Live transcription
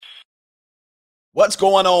What's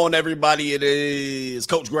going on, everybody? It is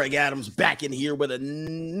Coach Greg Adams back in here with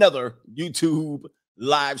another YouTube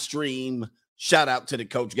live stream. Shout out to the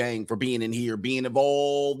Coach Gang for being in here, being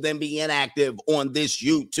involved, and being active on this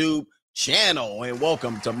YouTube channel. And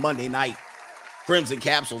welcome to Monday Night Crimson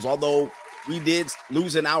Capsules. Although we did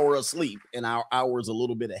lose an hour of sleep and our hour's a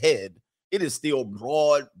little bit ahead, it is still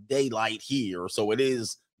broad daylight here. So it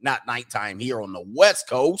is not nighttime here on the West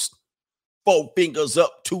Coast. 4 fingers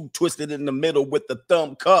up, 2 twisted in the middle with the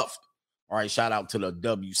thumb cuffed. All right, shout out to the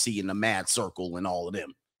WC and the Mad Circle and all of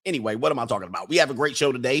them. Anyway, what am I talking about? We have a great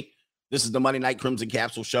show today. This is the Monday Night Crimson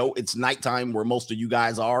Capsule show. It's nighttime where most of you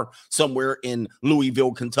guys are, somewhere in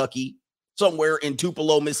Louisville, Kentucky, somewhere in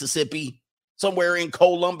Tupelo, Mississippi, somewhere in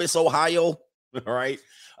Columbus, Ohio. All right,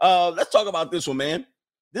 let's talk about this one, man.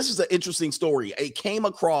 This is an interesting story. It came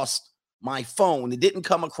across my phone. It didn't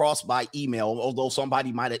come across by email, although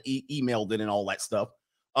somebody might have emailed it and all that stuff.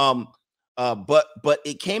 But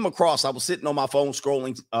it came across. I was sitting on my phone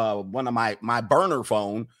scrolling one of my burner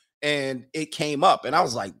phone, and it came up, and I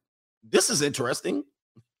was like, "This is interesting.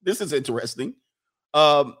 This is interesting."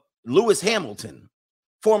 Lewis Hamilton,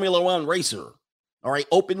 Formula One racer. All right,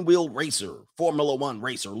 open wheel racer, Formula One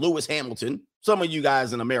racer, Lewis Hamilton. Some of you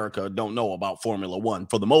guys in America don't know about Formula One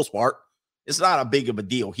for the most part. It's not a big of a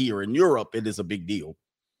deal here. In Europe, it is a big deal.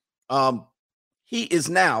 He is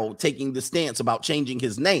now taking the stance about changing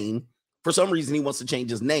his name. For some reason, he wants to change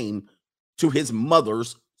his name to his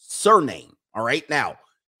mother's surname. All right. Now,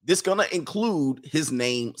 this is going to include his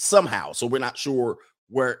name somehow. So we're not sure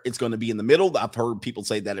where it's going to be in the middle. I've heard people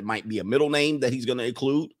say that it might be a middle name that he's going to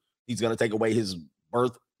include. He's going to take away his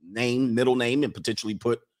birth name, middle name, and potentially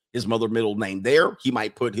put his mother's middle name there. He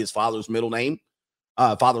might put his father's middle name.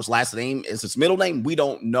 Father's last name is his middle name. We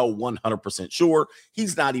don't know 100% sure.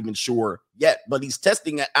 He's not even sure yet, but he's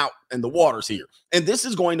testing it out in the waters here. And this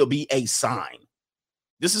is going to be a sign.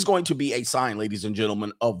 This is going to be a sign, ladies and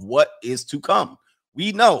gentlemen, of what is to come.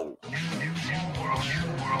 We know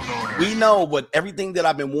what everything that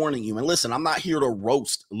I've been warning you. And listen, I'm not here to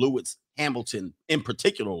roast Lewis Hamilton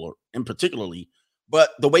particularly, but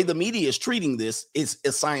the way the media is treating this is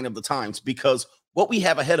a sign of the times, because what we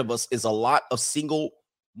have ahead of us is a lot of single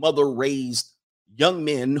mother-raised young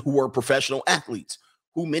men who are professional athletes,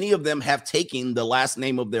 who many of them have taken the last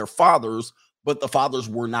name of their fathers, but the fathers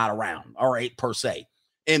were not around, all right, per se.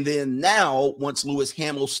 And then now, once Lewis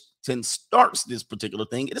Hamilton starts this particular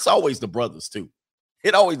thing, it's always the brothers, too.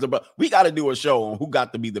 We got to do a show on who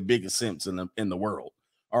got to be the biggest simps in the world,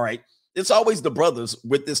 all right? It's always the brothers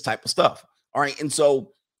with this type of stuff, all right? And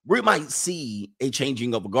so we might see a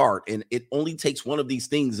changing of a guard, and it only takes one of these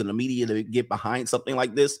things in the media to get behind something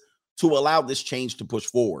like this to allow this change to push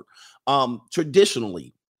forward.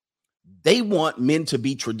 Traditionally, they want men to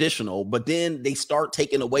be traditional, but then they start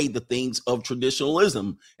taking away the things of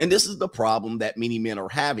traditionalism. And this is the problem that many men are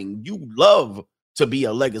having. You love to be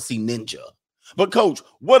a legacy ninja, but coach,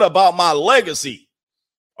 what about my legacy?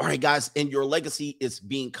 All right, guys, and your legacy is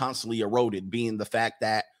being constantly eroded, being the fact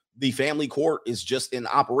that the family court is just in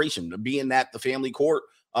operation, being that the family court,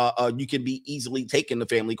 you can be easily taken to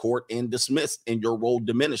family court and dismissed and your role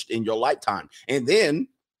diminished in your lifetime. And then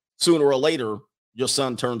sooner or later, your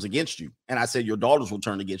son turns against you. And I said your daughters will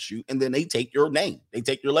turn against you. And then they take your name. They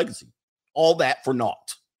take your legacy. All that for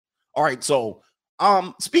naught. All right. So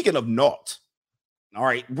speaking of naught, all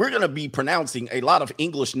right, we're going to be pronouncing a lot of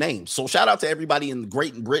English names. So shout out to everybody in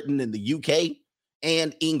Great Britain and the UK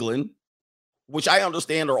and England, which I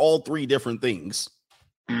understand are all 3 different things.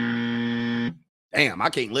 Damn, I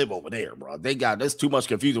can't live over there, bro. There's too much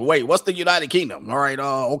confusion. Wait, what's the United Kingdom? All right,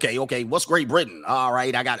 okay. What's Great Britain? All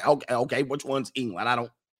right, I got it. Okay. Which one's England?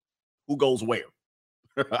 Who goes where?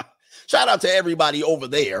 Shout out to everybody over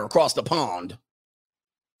there across the pond.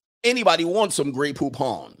 Anybody wants some Grey Poop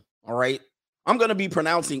Pond? All right, I'm going to be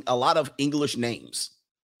pronouncing a lot of English names.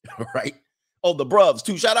 All right. Oh, the bruvs,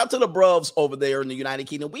 too. Shout out to the bruvs over there in the United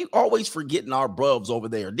Kingdom. We always forgetting our bruvs over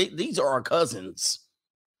there. These are our cousins,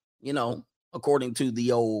 according to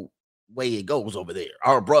the old way it goes over there.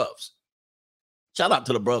 Our bruvs. Shout out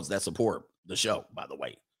to the bruvs that support the show, by the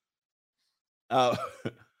way. A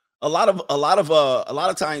lot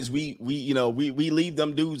of times we leave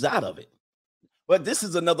them dudes out of it. But this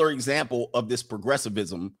is another example of this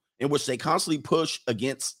progressivism in which they constantly push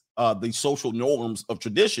against the social norms of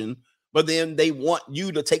tradition, but then they want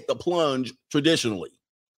you to take the plunge traditionally.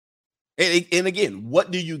 And again,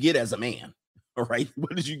 what do you get as a man? All right.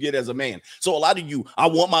 What did you get as a man? So a lot of you, I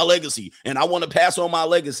want my legacy and I want to pass on my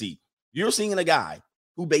legacy. You're seeing a guy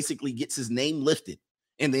who basically gets his name lifted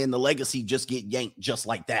and then the legacy just get yanked just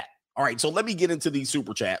like that. All right. So let me get into these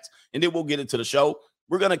super chats and then we'll get into the show.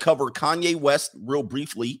 We're going to cover Kanye West real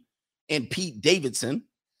briefly and Pete Davidson,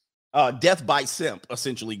 death by simp,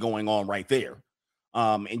 essentially going on right there.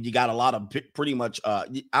 And you got a lot of pretty much,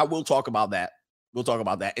 I will talk about that. We'll talk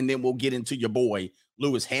about that. And then we'll get into your boy,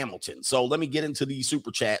 Lewis Hamilton. So let me get into these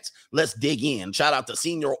super chats. Let's dig in. Shout out to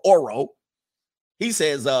Senior Oro. He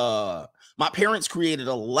says, my parents created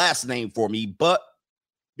a last name for me, but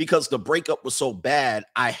because the breakup was so bad,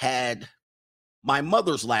 I had my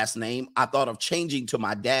mother's last name. I thought of changing to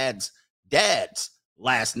my dad's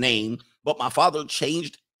last name, but my father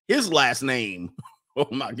changed his last name. Oh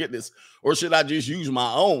my goodness. Or should I just use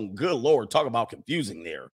my own? Good Lord. Talk about confusing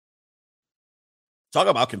there. Talk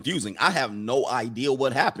about confusing. I have no idea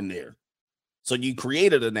what happened there. So you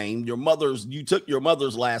created a name, you took your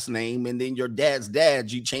mother's last name, and then your dad's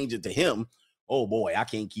you changed it to him. Oh boy, I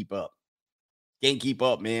can't keep up. Can't keep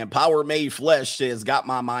up, man. Power Made Flesh says, got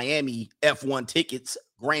my Miami F1 tickets.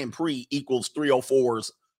 Grand Prix equals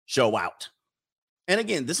 304's show out. And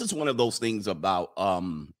again, this is one of those things about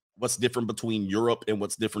what's different between Europe and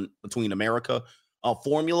what's different between America.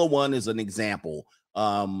 Formula One is an example.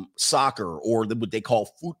 Soccer, or what they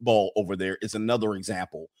call football over there, is another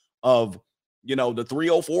example of, the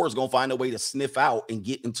 304 is going to find a way to sniff out and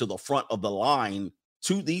get into the front of the line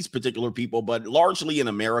to these particular people. But largely in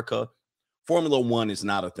America, Formula One is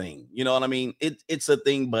not a thing. You know what I mean? It's a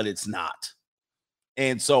thing, but it's not.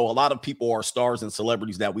 And so a lot of people are stars and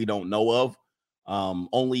celebrities that we don't know of.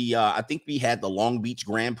 I think we had the Long Beach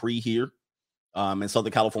Grand Prix here in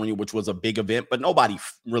Southern California, which was a big event, but nobody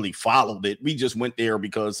really followed it. We just went there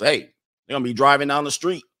because, hey, they're going to be driving down the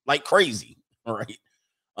street like crazy. All right.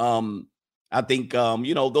 I think,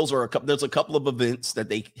 there's a couple of events that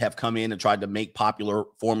they have come in and tried to make popular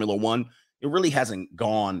Formula One. It really hasn't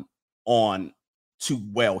gone on too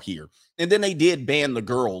well here. And then they did ban the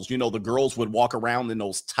girls. The girls would walk around in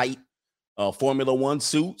those tight Formula One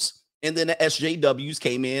suits. And then the SJWs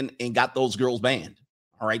came in and got those girls banned.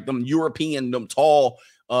 All right. Them European, them tall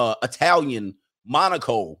Italian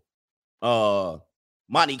Monaco,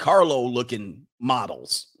 Monte Carlo looking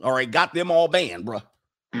models. All right. Got them all banned, bro.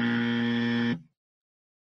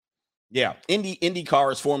 Yeah.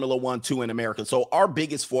 IndyCar is Formula 1, 2 in America. So our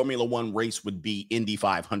biggest Formula 1 race would be Indy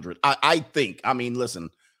 500. I think, listen,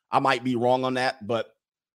 I might be wrong on that, but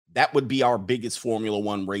that would be our biggest Formula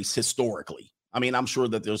 1 race historically. I'm sure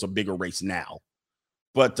that there's a bigger race now,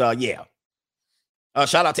 but yeah.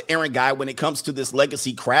 Shout out to Aaron Guy. When it comes to this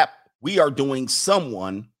legacy crap, we are doing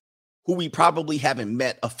someone who we probably haven't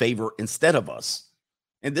met a favor instead of us.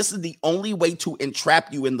 And this is the only way to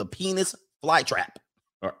entrap you in the penis fly trap.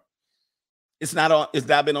 It's not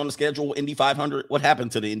been on the schedule, Indy 500. What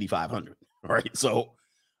happened to the Indy 500? All right. So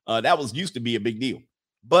that used to be a big deal.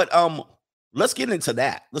 But let's get into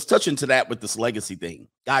that. Let's touch into that with this legacy thing.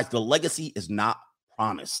 Guys, the legacy is not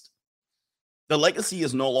promised. The legacy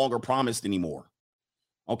is no longer promised anymore.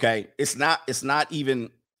 Okay. It's not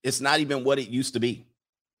even what it used to be.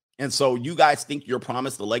 And so you guys think you're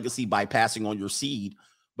promised the legacy by passing on your seed,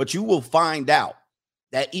 but you will find out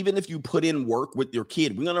that even if you put in work with your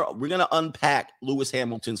kid, we're gonna unpack Lewis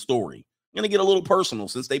Hamilton's story. We're gonna get a little personal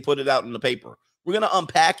since they put it out in the paper. We're gonna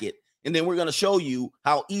unpack it, and then we're gonna show you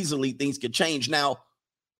how easily things could change. Now,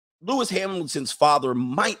 Lewis Hamilton's father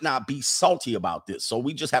might not be salty about this, so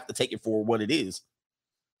we just have to take it for what it is.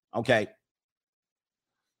 Okay.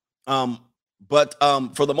 But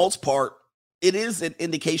for the most part, it is an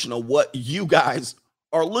indication of what you guys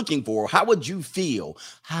are looking for. How would you feel?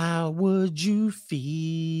 How would you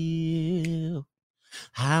feel?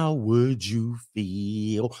 How would you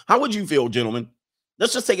feel? How would you feel, gentlemen?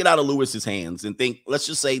 Let's just take it out of Lewis's hands and think, let's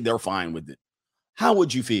just say they're fine with it. How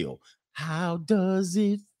would you feel? How does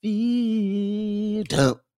it feel?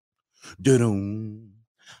 Dun-dun.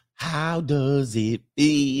 How does it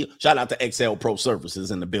feel? Shout out to XL Pro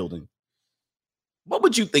Services in the building. What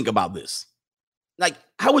would you think about this? Like,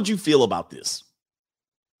 how would you feel about this?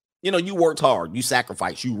 You worked hard, you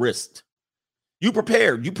sacrificed, you risked, you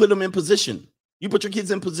prepared, you put them in position. You put your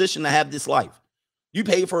kids in position to have this life. You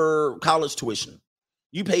paid for college tuition.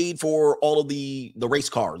 You paid for all of the race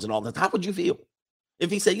cars and all that. How would you feel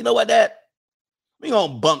if he said, you know what, Dad? We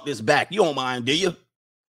gonna bump this back. You don't mind, do you?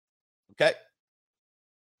 Okay.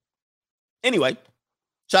 Anyway,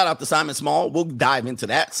 shout out to Simon Small. We'll dive into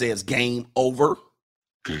that. Says game over.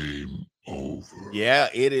 Game over. Yeah,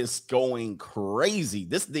 it is going crazy.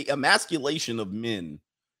 The emasculation of men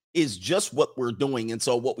is just what we're doing. And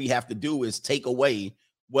so what we have to do is take away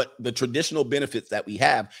what the traditional benefits that we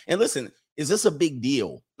have. And listen, is this a big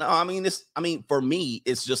deal? No, for me,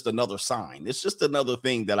 it's just another sign. It's just another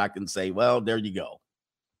thing that I can say, well, there you go.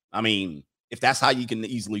 if that's how you can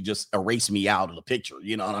easily just erase me out of the picture,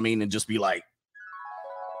 you know what I mean? And just be like,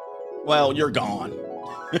 well, you're gone.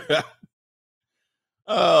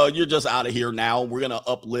 You're just out of here now. We're going to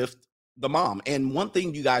uplift the mom. And one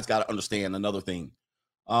thing you guys got to understand, another thing,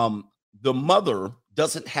 the mother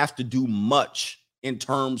doesn't have to do much in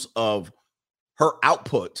terms of her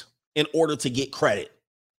output in order to get credit.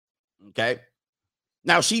 Okay.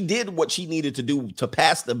 Now, she did what she needed to do to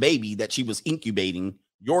pass the baby that she was incubating,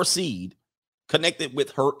 your seed, connected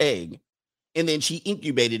with her egg, and then she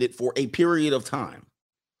incubated it for a period of time.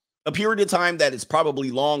 A period of time that is probably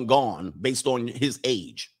long gone based on his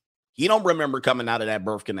age. He don't remember coming out of that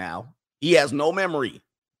birth canal. He has no memory.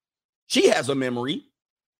 She has a memory.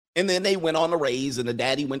 And then they went on to raise, and the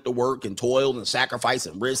daddy went to work and toiled and sacrificed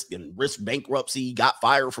and risked bankruptcy, got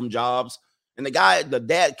fired from jobs. And the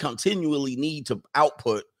dad continually need to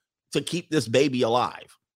output to keep this baby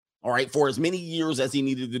alive. All right. For as many years as he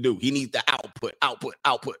needed to do. He needs to output.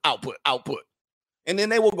 And then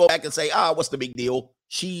they will go back and say, what's the big deal?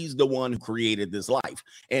 She's the one who created this life.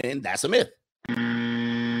 And that's a myth.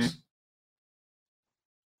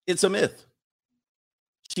 It's a myth.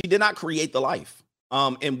 She did not create the life.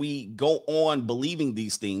 And we go on believing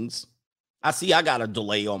these things. I see I got a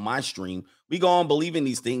delay on my stream. We go on believing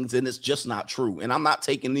these things, and it's just not true. And I'm not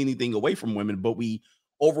taking anything away from women, but we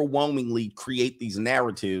overwhelmingly create these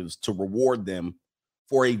narratives to reward them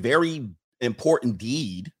for a very important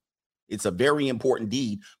deed. It's a very important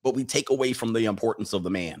deed, but we take away from the importance of the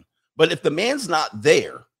man. But if the man's not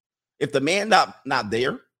there, if the man's not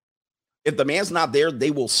there,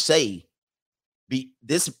 they will say,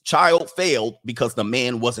 this child failed because the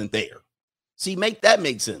man wasn't there. See, make that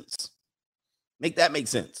make sense. Make that make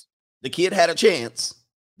sense. The kid had a chance.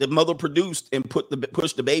 The mother produced and pushed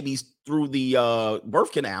the babies through the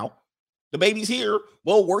birth canal. The baby's here.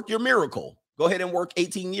 Well, work your miracle. Go ahead and work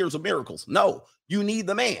 18 years of miracles. No, you need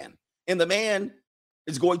the man. And the man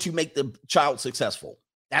is going to make the child successful.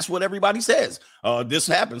 That's what everybody says. This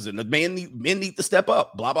happens, and the men need to step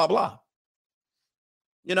up, blah, blah, blah.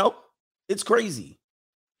 You know, it's crazy.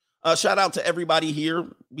 Shout out to everybody here.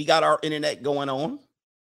 We got our internet going on.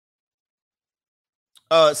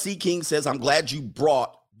 C King says, I'm glad you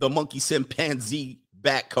brought the monkey chimpanzee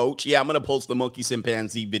back, coach. Yeah, I'm going to post the monkey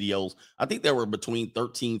chimpanzee videos. I think there were between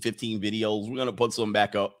 13, 15 videos. We're going to put some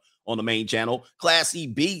back up on the main channel. Classy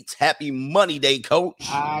Beats, happy money day, coach.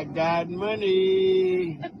 I got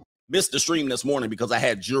money. Missed the stream this morning because I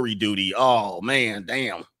had jury duty. Oh, man,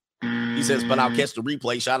 damn. He says, but I'll catch the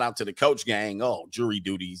replay. Shout out to the coach gang. Oh, jury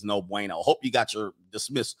duties, no bueno. Hope you got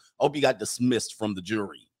dismissed. Hope you got dismissed from the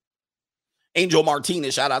jury. Angel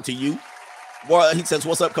Martinez, shout out to you. Well, he says,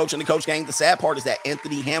 what's up, coach and the coach gang? The sad part is that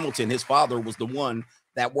Anthony Hamilton, his father, was the one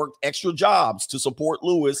that worked extra jobs to support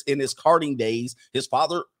Lewis in his karting days. His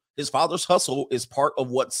father's hustle is part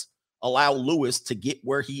of what's allowed Lewis to get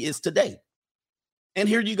where he is today. And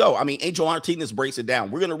here you go. I mean, Angel Martinez breaks it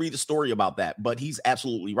down. We're going to read a story about that, but he's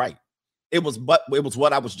absolutely right. It was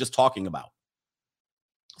what I was just talking about.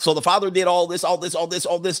 So the father did all this,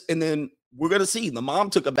 and then we're going to see the mom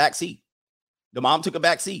took a back seat. The mom took a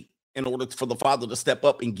back seat in order for the father to step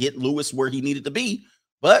up and get Lewis where he needed to be.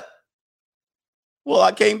 But, well,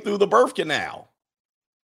 I came through the birth canal.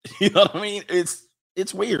 You know what I mean? It's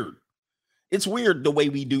weird. It's weird the way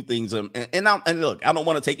we do things. And look, I don't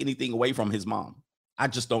want to take anything away from his mom. I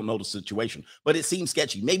just don't know the situation, but it seems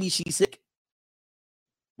sketchy. Maybe she's sick.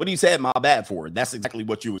 What do you say? My bad for it. That's exactly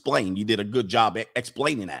what you explained. You did a good job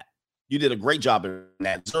explaining that. You did a great job in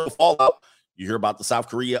that. Zero fallout. You hear about the South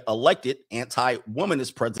Korea elected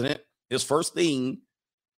anti-womanist president. His first thing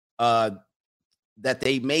that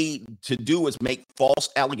they made to do is make false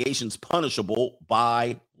allegations punishable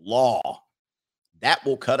by law. That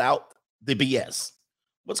will cut out the BS.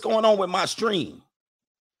 What's going on with my stream?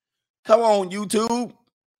 Come on, YouTube.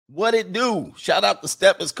 What it do? Shout out to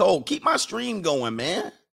Step is Cold. Keep my stream going,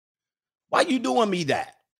 man. Why you doing me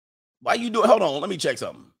that? Why you do? Hold on, let me check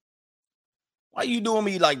something. Why you doing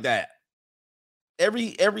me like that?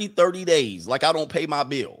 Every 30 days, like I don't pay my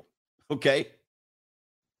bill. Okay.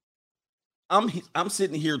 I'm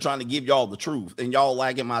sitting here trying to give y'all the truth, and y'all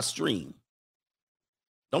lagging my stream.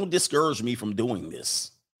 Don't discourage me from doing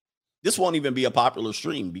this. This won't even be a popular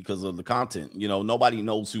stream because of the content. You know, nobody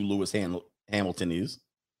knows who Lewis Hamilton is.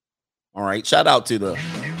 All right. Shout out to the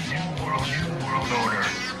world order.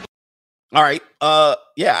 All right.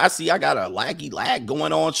 Yeah, I see I got a lag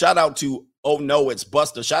going on. Shout out to Oh No, It's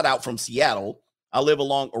Buster. Shout out from Seattle. I live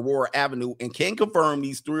along Aurora Avenue and can confirm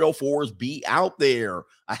these 304s be out there.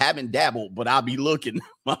 I haven't dabbled, but I'll be looking.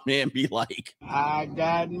 My man be like, I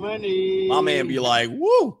got money. My man be like,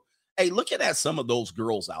 woo. Hey, looking at some of those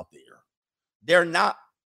girls out there. they're not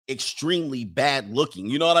extremely bad looking.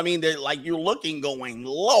 You know what I mean? They're like, you're looking going,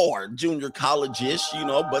 Lord, junior college-ish, you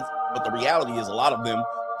know, but the reality is a lot of them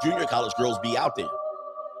junior college girls be out there.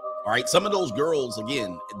 All right. Some of those girls,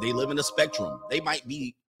 again, they live in a spectrum. They might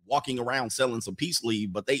be walking around selling some peace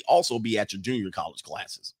leave, but they also be at your junior college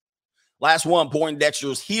classes. Last one,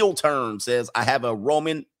 Poindexter's heel turn says, I have a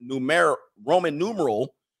Roman numeral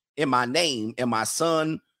in my name, and my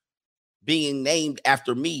son being named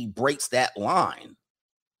after me breaks that line.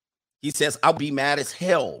 He says, I'll be mad as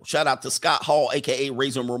hell. Shout out to Scott Hall, a.k.a.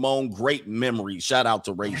 Razor Ramon. Great memories. Shout out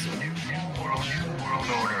to Razor.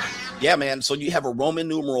 Yeah, man. So you have a Roman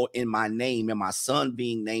numeral in my name, and my son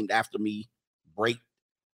being named after me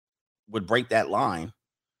would break that line.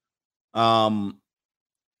 So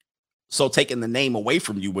taking the name away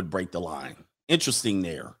from you would break the line. Interesting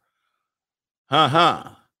there.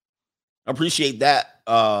 Appreciate that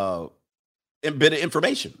bit of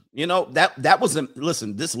information. You know, that wasn't,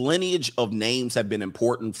 listen, this lineage of names have been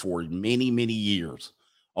important for many, many years.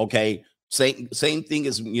 Okay. Same thing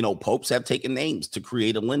as, you know, popes have taken names to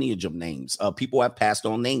create a lineage of names. People have passed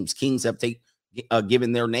on names. Kings have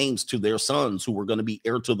given their names to their sons who were going to be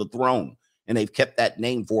heir to the throne, and they've kept that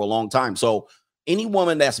name for a long time. So any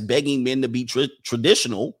woman that's begging men to be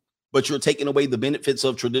traditional, but you're taking away the benefits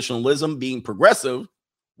of traditionalism, being progressive,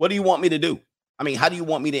 what do you want me to do? I mean, how do you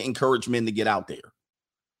want me to encourage men to get out there?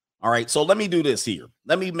 All right, so let me do this here.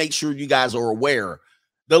 Let me make sure you guys are aware.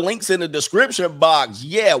 The link's in the description box.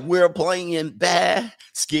 Yeah, we're playing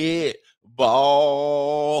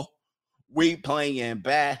basketball. We playing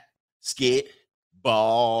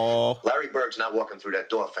basketball. Larry Bird's not walking through that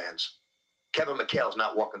door, fans. Kevin McHale's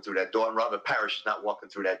not walking through that door, and Robert Parrish is not walking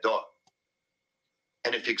through that door.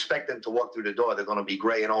 And if you expect them to walk through the door, they're going to be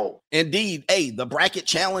gray and old. Indeed. Hey, the bracket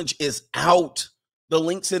challenge is out. The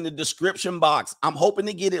link's in the description box. I'm hoping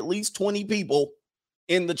to get at least 20 people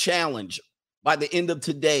in the challenge by the end of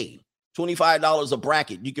today. $25 a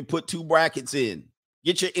bracket. You can put 2 brackets in.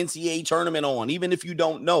 Get your NCAA tournament on. Even if you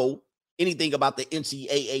don't know anything about the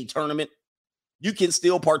NCAA tournament, you can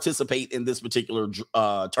still participate in this particular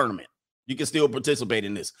tournament. You can still participate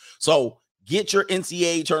in this. So get your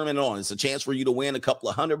NCAA tournament on. It's a chance for you to win a couple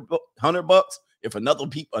of $100. If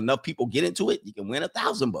enough people get into it, you can win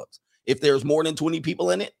 $1,000. If there's more than 20 people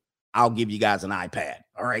in it, I'll give you guys an iPad.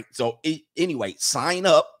 All right. So anyway, sign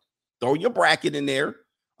up, throw your bracket in there.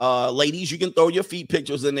 Ladies, you can throw your feet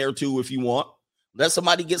pictures in there too if you want. Let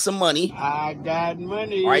somebody get some money. I got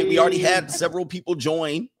money. All right. We already had several people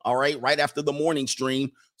join. All right. Right after the morning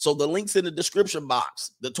stream. So the link's in the description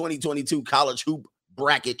box, the 2022 College Hoop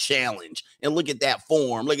Bracket Challenge. And look at that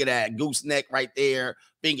form. Look at that gooseneck right there.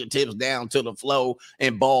 Fingertips down to the floor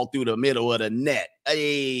and ball through the middle of the net.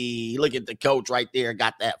 Hey, look at the coach right there.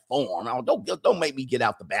 Got that form. Oh, don't make me get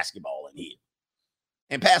out the basketball in here.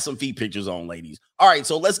 And pass some feet pictures on, ladies. All right,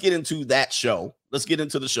 so let's get into that show. Let's get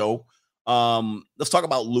into the show. Let's talk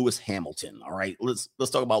about Lewis Hamilton. All right, let's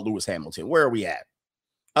talk about Lewis Hamilton. Where are we at?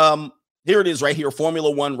 Here it is right here.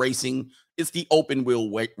 Formula One racing. It's the open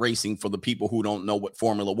wheel racing for the people who don't know what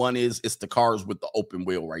Formula One is. It's the cars with the open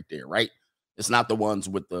wheel right there, right? It's not the ones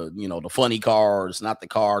with the, you know, the funny car. It's not the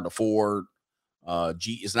car, the Ford.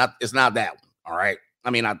 It's not that one. All right.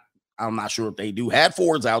 I mean, I'm not sure if they do have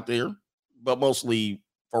Fords out there, but mostly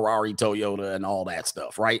Ferrari, Toyota, and all that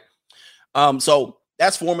stuff, right? So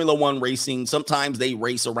that's Formula One racing. Sometimes they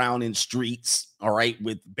race around in streets, all right,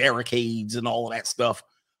 with barricades and all of that stuff.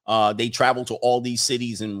 They travel to all these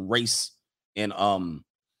cities and race in,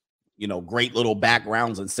 you know, great little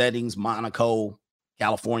backgrounds and settings, Monaco,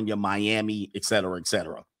 California, Miami, et cetera, et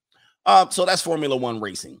cetera. So that's Formula One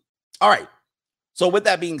racing. All right. So with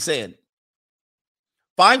that being said,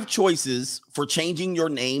 5 choices for changing your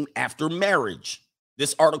name after marriage.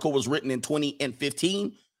 This article was written in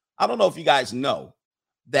 2015. I don't know if you guys know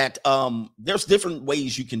that there's different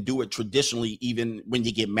ways you can do it traditionally, even when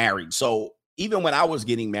you get married. So even when I was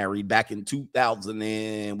getting married back in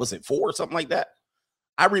 2004 or something like that,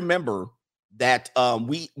 I remember that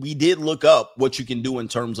we did look up what you can do in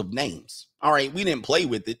terms of names. All right, we didn't play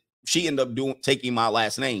with it. She ended up taking my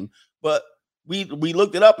last name, but we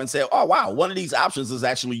looked it up and said, oh, wow, one of these options is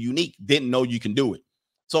actually unique. Didn't know you can do it.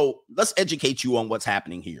 So let's educate you on what's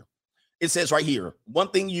happening here. It says right here,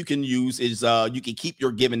 one thing you can use is you can keep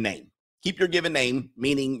your given name. Keep your given name,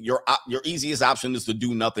 meaning your easiest option is to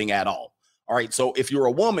do nothing at all. All right, so if you're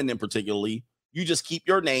a woman in particularly, you just keep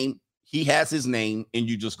your name. He has his name, and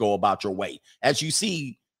you just go about your way. As you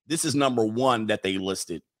see, this is number 1 that they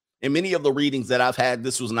listed. In many of the readings that I've had,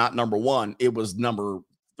 this was not number 1. It was number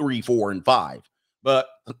 3, 4, and 5. But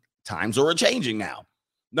times are changing now.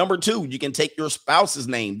 Number 2, you can take your spouse's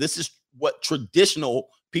name. This is what traditional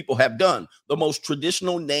people have done. The most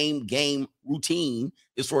traditional name game routine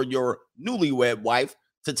is for your newlywed wife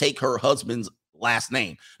to take her husband's last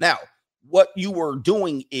name. Now, what you are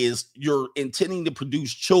doing is you're intending to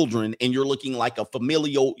produce children and you're looking like a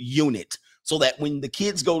familial unit so that when the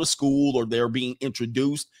kids go to school or they're being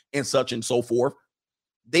introduced and such and so forth,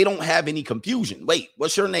 they don't have any confusion. Wait,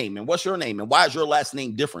 what's your name? And what's your name? And why is your last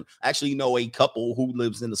name different? I actually know a couple who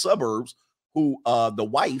lives in the suburbs who the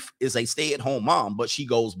wife is a stay-at-home mom, but she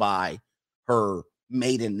goes by her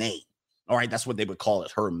maiden name. All right, that's what they would call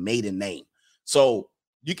it, her maiden name. So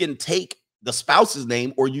you can take the spouse's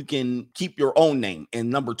name or you can keep your own name. And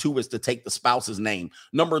number 2 is to take the spouse's name.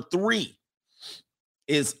 Number 3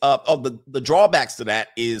 is of the drawbacks to that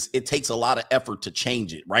is it takes a lot of effort to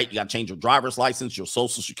change it, right? You got to change your driver's license, your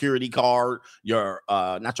social security card, your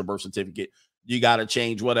not your birth certificate. You got to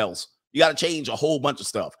change what else? You got to change a whole bunch of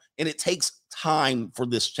stuff. And it takes time for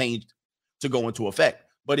this change to go into effect.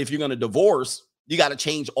 But if you're going to divorce, you got to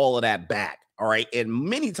change all of that back. All right. And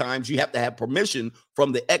many times you have to have permission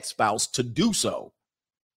from the ex-spouse to do so.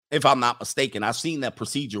 If I'm not mistaken, I've seen that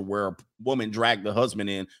procedure where a woman dragged the husband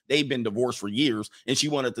in. They've been divorced for years and she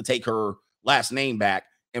wanted to take her last name back.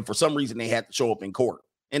 And for some reason, they had to show up in court.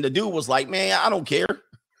 And the dude was like, man, I don't care.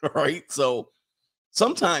 All right. So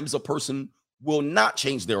sometimes a person will not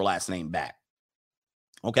change their last name back.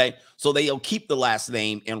 Okay. So they'll keep the last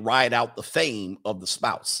name and ride out the fame of the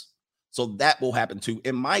spouse. So that will happen too.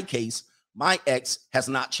 In my case, my ex has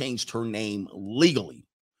not changed her name legally.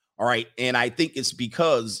 All right. And I think it's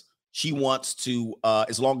because she wants to,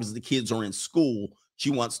 as long as the kids are in school,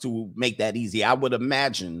 she wants to make that easy. I would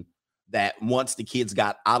imagine that once the kids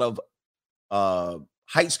got out of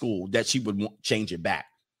high school, that she would change it back.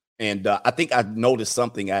 And I think I noticed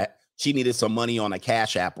something. She needed some money on a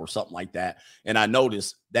Cash App or something like that. And I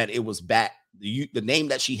noticed that it was back. The name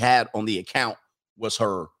that she had on the account was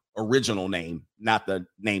her original name, not the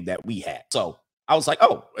name that we had. So I was like,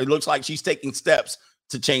 oh, it looks like she's taking steps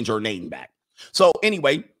to change her name back. So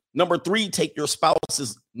anyway, number 3, take your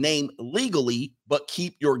spouse's name legally, but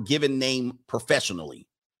keep your given name professionally.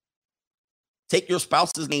 Take your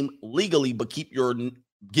spouse's name legally, but keep your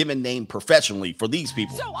given name professionally for these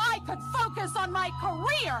people. So I could focus on my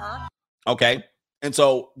career. Okay. And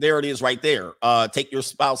so there it is right there. Take your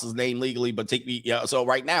spouse's name legally, but take me. Yeah. So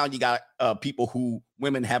right now you got people who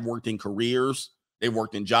women have worked in careers. They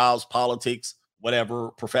worked in jobs, politics, whatever,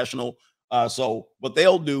 professional. So what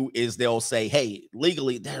they'll do is they'll say, hey,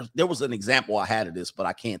 legally, there was an example I had of this, but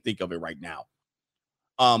I can't think of it right now.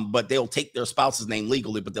 But they'll take their spouse's name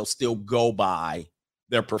legally, but they'll still go by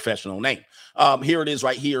their professional name. Here it is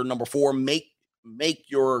right here. Number 4, make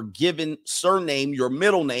your given surname your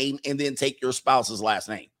middle name and then take your spouse's last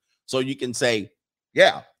name. So you can say,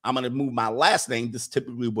 yeah, I'm going to move my last name. This is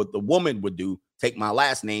typically what the woman would do. Take my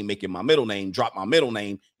last name, make it my middle name, drop my middle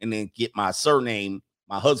name, and then get my surname,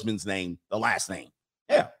 my husband's name, the last name.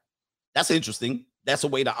 Yeah, that's interesting. That's a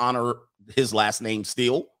way to honor his last name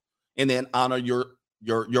still, and then honor your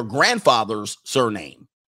grandfather's surname,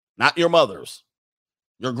 not your mother's,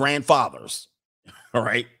 your grandfather's. All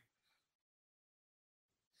right.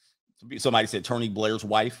 Somebody said Tony Blair's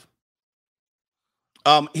wife.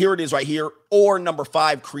 Here it is right here. Or number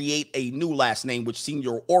 5, create a new last name, which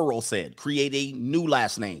Senior Oral said, create a new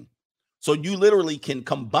last name. So you literally can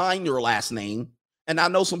combine your last name. And I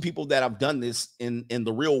know some people that have done this in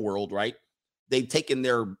the real world, right? They've taken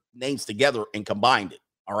their names together and combined it.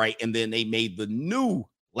 All right. And then they made the new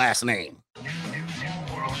last name.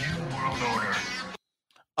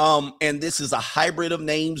 And this is a hybrid of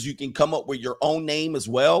names. You can come up with your own name as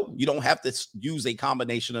well. You don't have to use a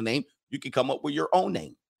combination of name. You can come up with your own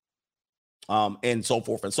name. And so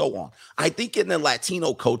forth and so on. I think in the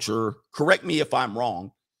Latino culture, correct me if I'm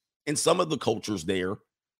wrong, in some of the cultures there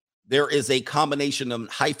is a combination of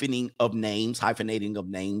hyphenating of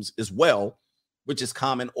names as well, which is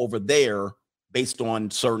common over there based on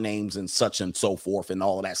surnames and such and so forth and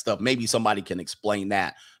all of that stuff. Maybe somebody can explain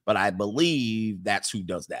that, but I believe that's who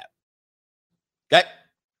does that. Okay.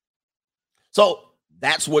 So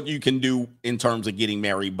that's what you can do in terms of getting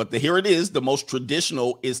married. But here it is. The most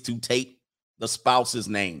traditional is to take the spouse's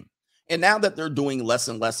name. And now that they're doing less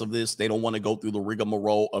and less of this, they don't want to go through the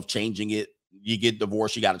rigmarole of changing it. You get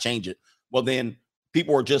divorced, you got to change it. Well, then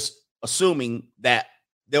people are just assuming that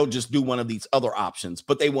they'll just do one of these other options,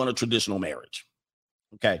 but they want a traditional marriage.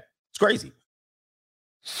 Okay. It's crazy.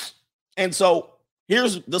 And so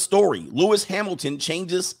here's the story. Lewis Hamilton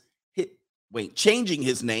changing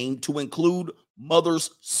his name to include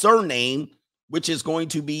mother's surname, which is going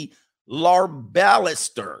to be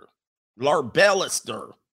Larballister.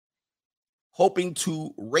 hoping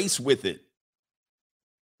to race with it.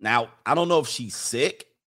 Now, I don't know if she's sick,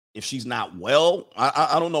 if she's not well.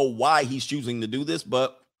 I don't know why he's choosing to do this,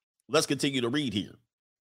 but let's continue to read here.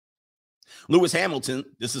 Lewis Hamilton,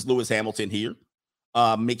 this is Lewis Hamilton here,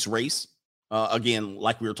 mixed race. Again,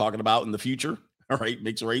 like we were talking about in the future, all right,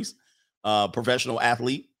 mixed race, professional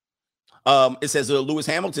athlete. It says Lewis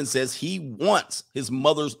Hamilton says he wants his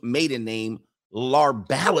mother's maiden name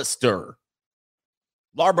Larbalister.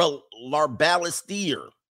 Larbalister.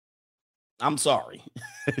 I'm sorry.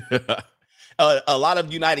 A lot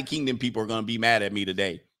of United Kingdom people are going to be mad at me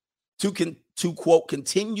today. To quote,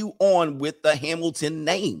 continue on with the Hamilton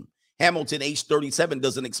name. Hamilton, age 37,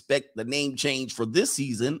 doesn't expect the name change for this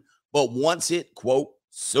season, but wants it, quote,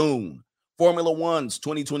 soon. Formula One's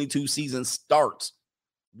 2022 season starts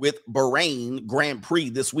with Bahrain Grand Prix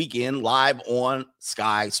this weekend, live on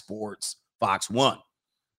Sky Sports Fox 1.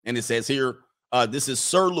 And it says here, this is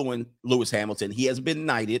Sir Lewis Hamilton. He has been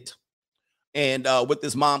knighted, and with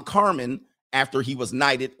his mom, Carmen, after he was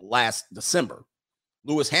knighted last December.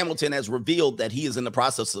 Lewis Hamilton has revealed that he is in the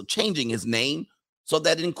process of changing his name so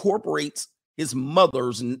that it incorporates his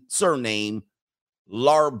mother's surname,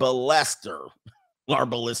 Larbalister.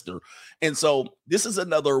 And so this is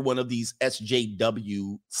another one of these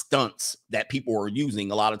SJW stunts that people are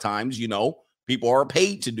using a lot of times. You know, people are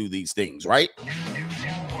paid to do these things, right?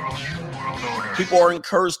 People are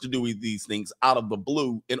encouraged to do these things out of the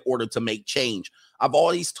blue in order to make change. I've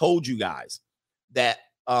always told you guys that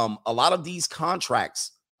a lot of these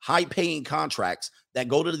contracts, high-paying contracts that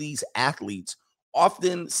go to these athletes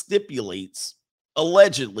often stipulates,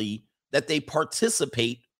 allegedly, that they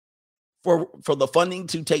participate for the funding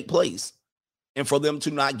to take place and for them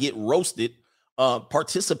to not get roasted,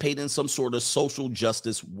 participate in some sort of social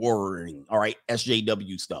justice warring, all right,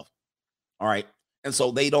 SJW stuff, all right? And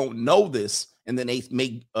so they don't know this, and then they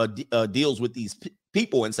make deals with these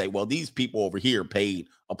people and say, well, these people over here paid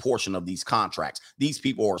a portion of these contracts. These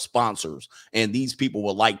people are sponsors, and these people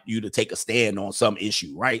would like you to take a stand on some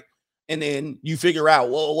issue, right? And then you figure out,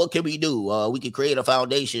 well, what can we do? We can create a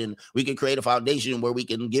foundation. We can create a foundation where we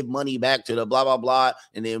can give money back to the blah, blah, blah.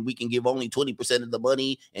 And then we can give only 20% of the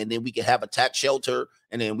money. And then we can have a tax shelter.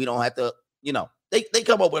 And then we don't have to, you know, they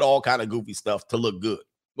come up with all kind of goofy stuff to look good.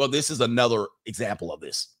 Well, this is another example of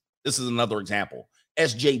this. This is another example.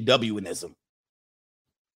 SJWism.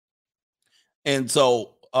 And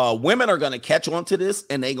so women are going to catch on to this,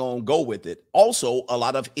 and they're going to go with it. Also, a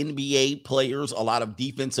lot of NBA players, a lot of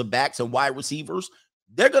defensive backs and wide receivers,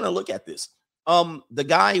 they're going to look at this. The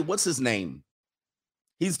guy, what's his name?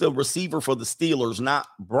 He's the receiver for the Steelers, not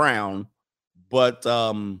Brown, but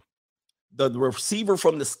the receiver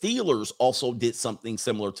from the Steelers also did something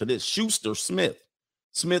similar to this.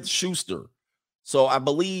 Smith-Schuster. So I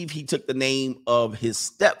believe he took the name of his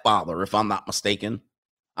stepfather, if I'm not mistaken.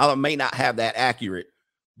 I may not have that accurate,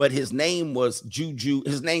 but his name was Juju.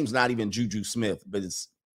 His name's not even Juju Smith, but it's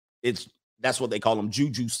that's what they call him,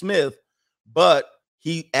 Juju Smith. But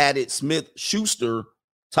he added Smith-Schuster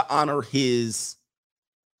to honor his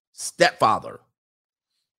stepfather.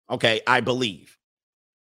 Okay, I believe.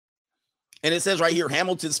 And it says right here,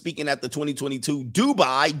 Hamilton speaking at the 2022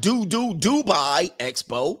 Dubai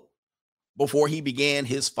Expo before he began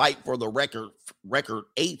his fight for the record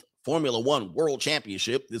 8th Formula One World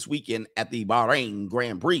Championship this weekend at the Bahrain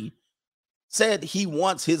Grand Prix, said he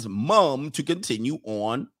wants his mom to continue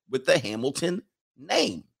on with the Hamilton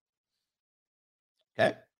name.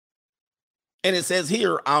 Okay. And it says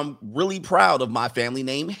here, I'm really proud of my family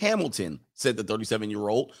name, Hamilton, said the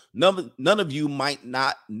 37-year-old. None of you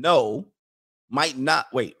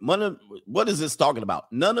what is this talking about?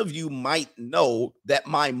 None of you might know that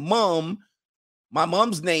my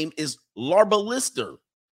mom's name is Larbalister.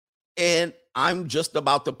 And I'm just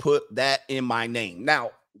about to put that in my name.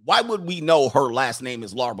 Now, why would we know her last name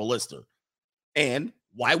is Larbalister? And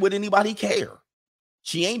why would anybody care?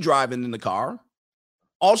 She ain't driving in the car.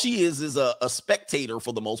 All she is a spectator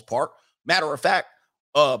for the most part. Matter of fact,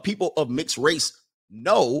 people of mixed race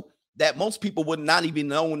know that most people would not even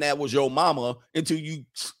know that was your mama until you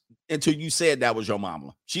said that was your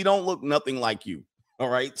mama. She don't look nothing like you. All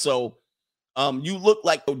right. So you look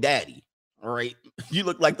like your daddy. All right. You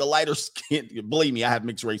look like the lighter skin. Believe me, I have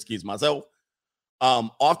mixed race kids myself.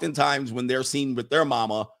 Oftentimes when they're seen with their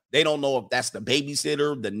mama, they don't know if that's the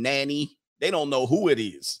babysitter, the nanny. They don't know who it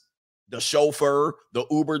is. The chauffeur, the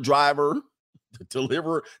Uber driver, the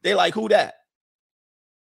deliverer. They like, who that?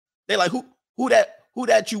 They like, who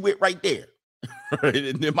that you with right there?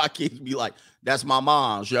 And then my kids be like, that's my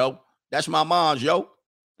mom's, yo. That's my mom's, yo.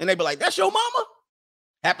 And they be like, that's your mama?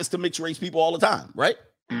 Happens to mixed race people all the time, right?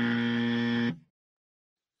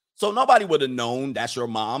 So nobody would have known that's your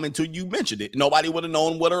mom until you mentioned it. Nobody would have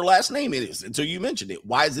known what her last name is until you mentioned it.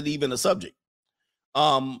 Why is it even a subject?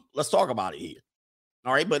 Let's talk about it here.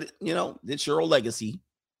 All right, but it's your legacy.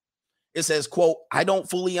 It says, quote, I don't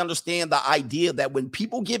fully understand the idea that when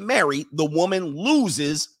people get married, the woman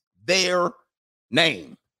loses their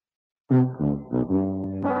name. I'm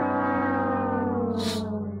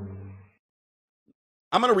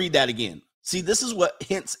going to read that again. See, this is what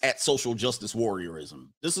hints at social justice warriorism.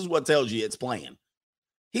 This is what tells you it's playing.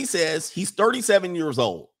 He says he's 37 years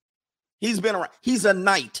old. He's been around. He's a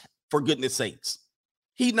knight, for goodness sakes.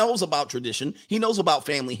 He knows about tradition. He knows about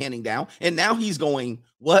family handing down. And now he's going,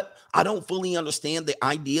 what? I don't fully understand the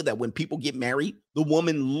idea that when people get married, the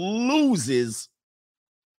woman loses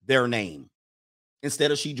their name.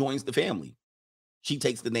 Instead of she joins the family. She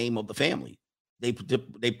takes the name of the family. They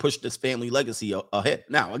push this family legacy ahead.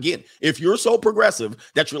 Now, again, if you're so progressive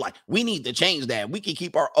that you're like, we need to change that. We can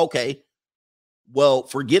keep our, okay. Well,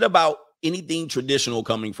 forget about anything traditional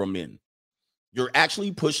coming from men. You're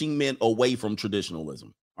actually pushing men away from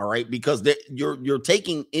traditionalism. All right. Because you're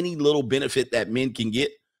taking any little benefit that men can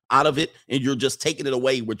get out of it. And you're just taking it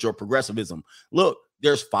away with your progressivism. Look,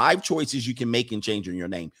 there's 5 choices you can make in changing your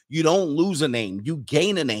name. You don't lose a name. You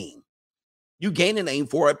gain a name. You gain a name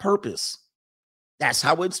for a purpose. That's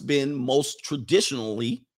how it's been most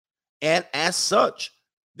traditionally. And as such,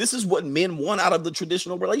 this is what men want out of the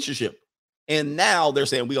traditional relationship. And now they're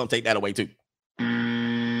saying, we're going to take that away too.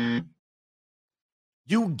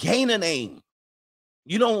 You gain a name.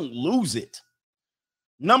 You don't lose it.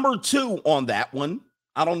 Number 2 on that one,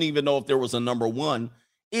 I don't even know if there was a number 1.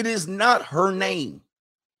 It is not her name.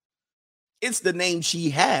 It's the name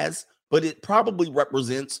she has, but it probably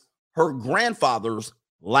represents her grandfather's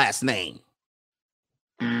last name.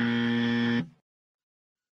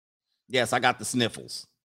 Yes, I got the sniffles.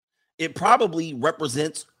 It probably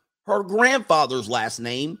represents her grandfather's last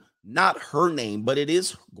name, not her name, but it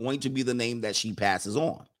is going to be the name that she passes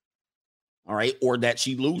on. All right. Or that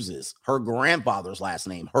she loses her grandfather's last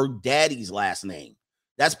name, her daddy's last name.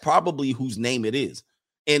 That's probably whose name it is.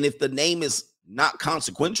 And if the name is not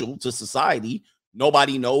consequential to society,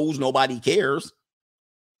 nobody knows, nobody cares.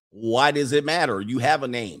 Why does it matter? You have a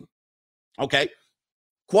name. Okay.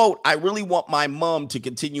 Quote, I really want my mom to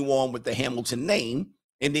continue on with the Hamilton name.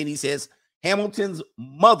 And then he says, Hamilton's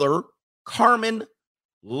mother, Carmen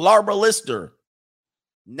Larba-Lister,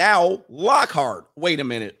 now Lockhart. Wait a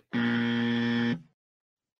minute.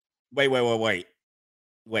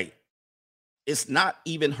 Wait. It's not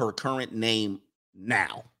even her current name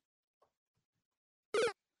now.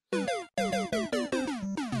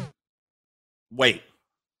 Wait.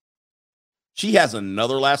 She has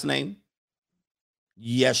another last name?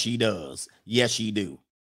 Yes, she does. Yes, she do.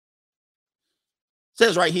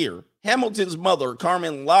 Says right here, Hamilton's mother,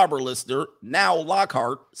 Carmen Larba-Lister, now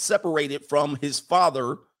Lockhart, separated from his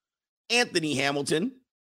father, Anthony Hamilton,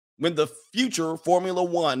 when the future Formula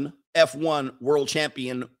One F1 world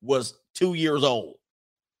champion was 2 years old.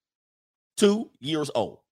 2 years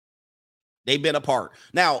old. They've been apart.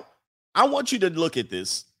 Now, I want you to look at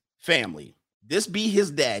this family. This be his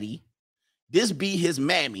daddy. This be his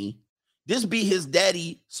mammy. This be his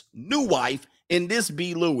daddy's new wife. And this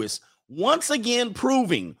be Lewis. Once again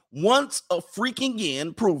proving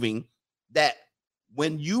that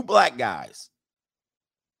when you black guys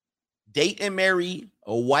date and marry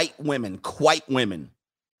white women,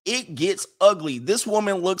 it gets ugly. This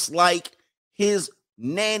woman looks like his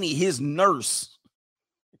nanny, his nurse.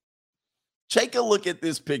 Take a look at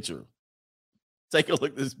this picture.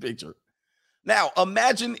 Now,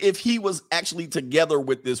 imagine if he was actually together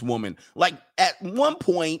with this woman. Like at one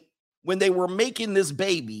point when they were making this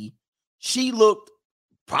baby, she looked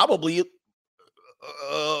probably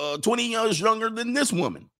 20 years younger than this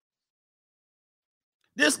woman.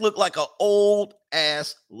 This looked like an old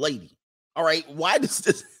ass lady. All right. Why does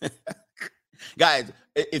this? Guys,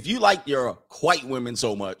 if you like your white women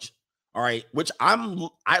so much, all right, which I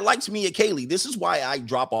like Mia Kaylee. This is why I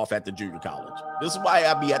drop off at the junior college. This is why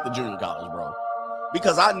I be at the junior college, bro.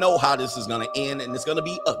 Because I know how this is going to end and it's going to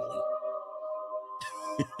be ugly.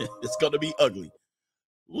 It's going to be ugly.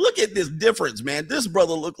 Look at this difference, man. This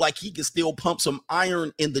brother looked like he could still pump some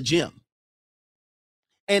iron in the gym.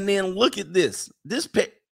 And then look at this. This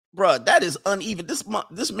pic, bro, that is uneven. This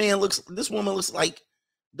woman looks like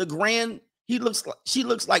she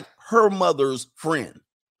looks like her mother's friend.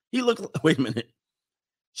 Wait a minute.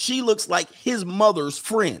 She looks like his mother's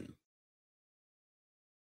friend.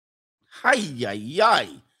 Hi.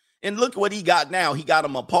 And look what he got now. He got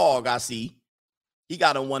him a pog, I see. He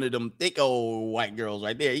got him one of them thick old white girls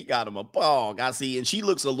right there. He got him a pog, I see. And she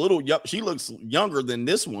looks she looks younger than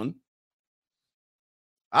this one.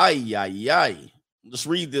 Ay, ay, ay. Let's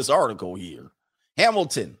read this article here.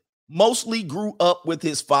 Hamilton mostly grew up with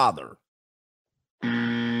his father.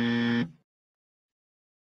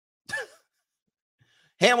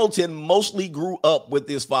 Hamilton mostly grew up with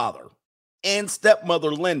his father and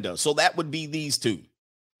stepmother Linda. So that would be these two.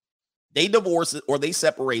 They divorced or they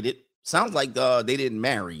separated. Sounds like they didn't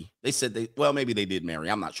marry. They said maybe they did marry.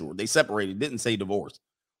 I'm not sure. They separated, didn't say divorce.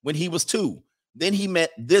 When he was 2. Then he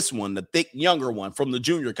met this one, the thick younger one from the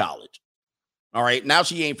junior college. All right. Now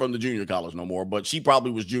she ain't from the junior college no more, but she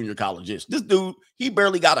probably was junior college-ish. This dude, he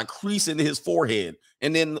barely got a crease in his forehead.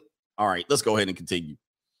 And then, all right, let's go ahead and continue.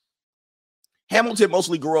 Hamilton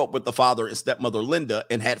mostly grew up with the father and stepmother Linda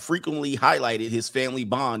and had frequently highlighted his family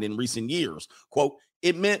bond in recent years. Quote,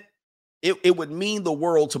 it would mean the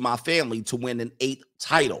world to my family to win an 8th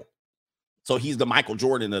title. So he's the Michael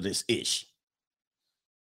Jordan of this ish.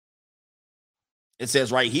 It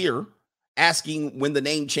says right here, asking when the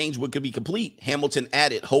name change could be complete. Hamilton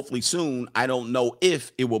added, hopefully soon. I don't know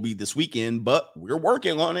if it will be this weekend, but we're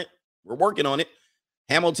working on it. We're working on it.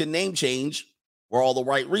 Hamilton name change for all the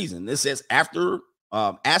right reason. This says after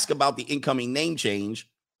ask about the incoming name change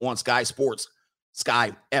on Sky Sports,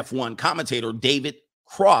 Sky F1 commentator David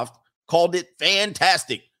Croft called it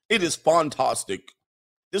fantastic. It is fantastic.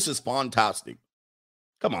 This is fantastic.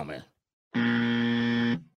 Come on, man.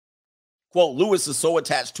 Quote, Lewis is so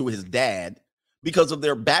attached to his dad because of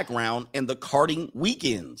their background and the karting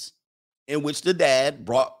weekends in which the dad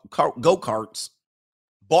brought go-karts,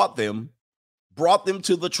 brought them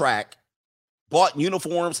to the track, bought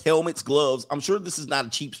uniforms, helmets, gloves. I'm sure this is not a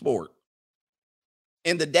cheap sport.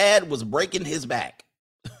 And the dad was breaking his back.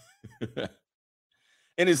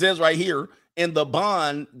 And it says right here, and the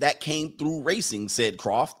bond that came through racing, said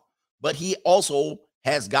Croft, but he also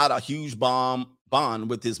has got a huge bond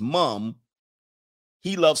with his mom.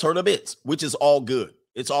 He loves her to bits, which is all good.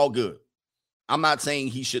 It's all good. I'm not saying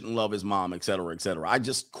he shouldn't love his mom, et cetera, et cetera. I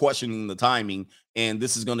just questioning the timing, and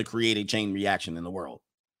this is going to create a chain reaction in the world.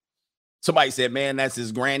 Somebody said, man, that's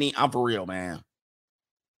his granny. I'm for real, man.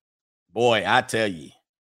 Boy, I tell you,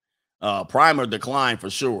 primer decline for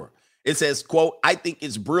sure. It says, quote, I think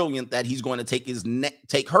it's brilliant that he's going to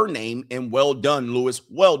take her name, and well done, Lewis.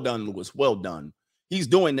 Well done, Lewis. Well done. He's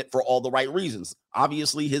doing it for all the right reasons.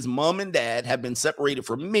 Obviously, his mom and dad have been separated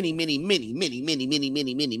for many years. Many.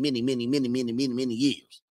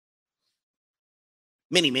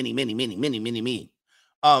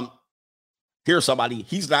 Here's somebody,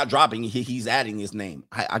 he's not dropping, he's adding his name.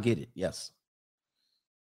 I get it. Yes.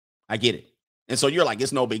 I get it. And so you're like,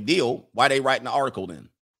 it's no big deal. Why they writing an article then?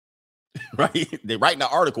 Right? They writing an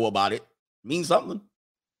article about it. Means something.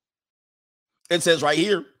 It says right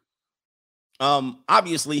here,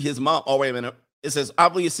 obviously his mom, oh, wait a minute. It says,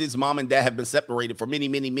 obviously his mom and dad have been separated for many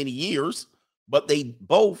years, but they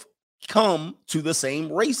both come to the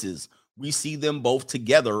same races. We see them both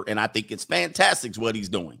together, and I think it's fantastic what he's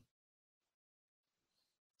doing.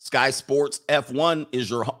 Sky Sports F1 is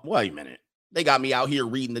your, wait a minute. They got me out here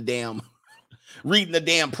reading the damn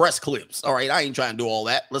press clips. All right, I ain't trying to do all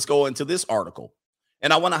that. Let's go into this article.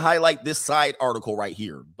 And I want to highlight this side article right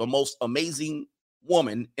here. The most amazing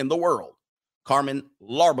woman in the world, Carmen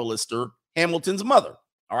Larbolister, Hamilton's mother.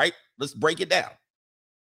 All right, let's break it down.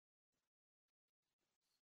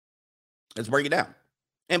 Let's break it down.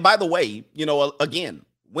 And by the way, you know, again,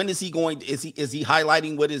 when is he going to, is he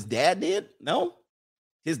highlighting what his dad did? No,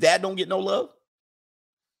 his dad don't get no love.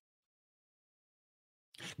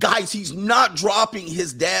 Guys, he's not dropping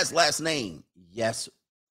his dad's last name. Yes,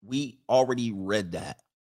 we already read that.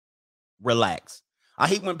 Relax. I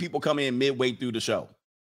hate when people come in midway through the show.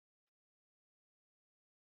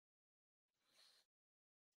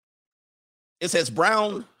 It says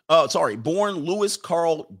born Lewis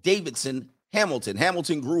Carl Davidson Hamilton.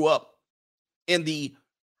 Hamilton grew up in the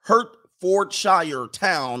Hertfordshire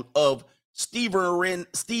town of Stevenage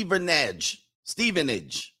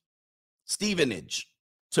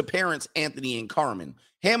to parents Anthony and Carmen.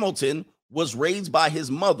 Hamilton was raised by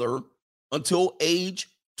his mother until age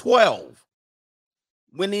 12.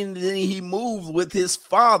 When he moved with his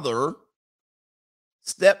father,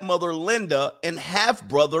 stepmother Linda, and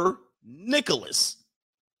half-brother Nicholas.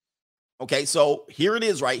 Okay, so here it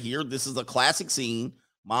is right here. This is a classic scene.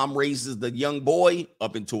 Mom raises the young boy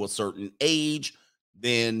up into a certain age.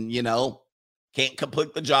 Then, you know, can't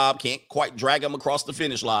complete the job, can't quite drag him across the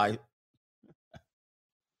finish line.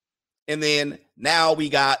 And then now we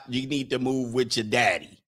got, you need to move with your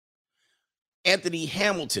daddy. Anthony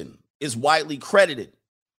Hamilton is widely credited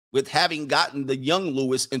with having gotten the young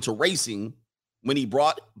Lewis into racing when he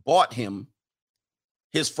bought him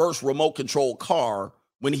his first remote control car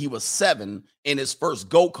when he was 7 in his first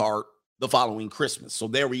go-kart the following Christmas. So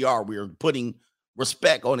there we are. We're putting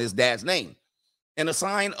respect on his dad's name. And a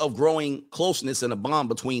sign of growing closeness and a bond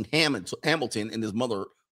between Hamilton and his mother,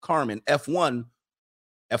 Carmen,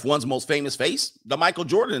 F1's most famous face, the Michael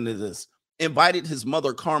Jordan of this, invited his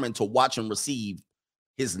mother, Carmen, to watch him receive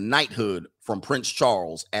his knighthood from Prince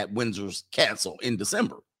Charles at Windsor's Castle in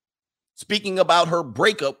December. Speaking about her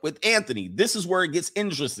breakup with Anthony, this is where it gets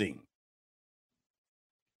interesting.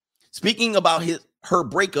 Speaking about her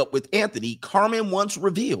breakup with Anthony, Carmen once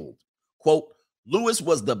revealed, quote, Lewis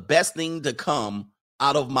was the best thing to come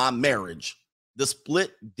out of my marriage. The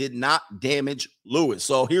split did not damage Lewis.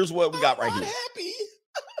 So here's what we got right here. Happy.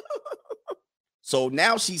 So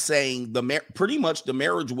now she's saying pretty much the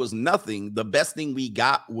marriage was nothing. The best thing we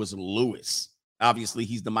got was Lewis. Obviously,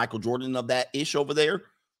 he's the Michael Jordan of that ish over there.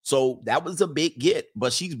 So that was a big get.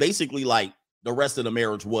 But she's basically like the rest of the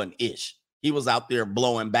marriage wasn't ish. He was out there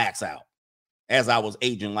blowing backs out as I was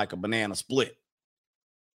aging like a banana split.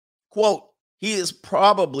 Quote, he is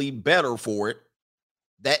probably better for it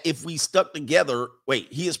that if we stuck together.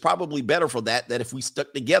 Wait, he is probably better for that if we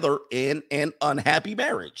stuck together in an unhappy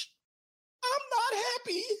marriage. I'm not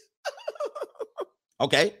happy.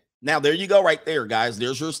 Okay. Now there you go right there, guys.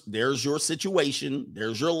 There's your situation.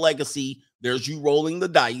 There's your legacy. There's you rolling the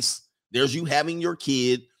dice. There's you having your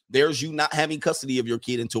kid. There's you not having custody of your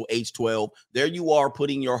kid until age 12. There you are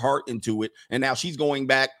putting your heart into it. And now she's going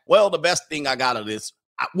back. Well, the best thing I got out of this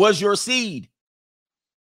was your seed.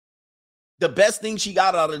 The best thing she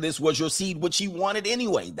got out of this was your seed, which she wanted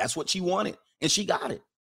anyway. That's what she wanted. And she got it.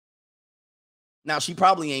 Now, she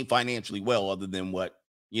probably ain't financially well other than what,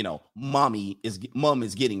 mom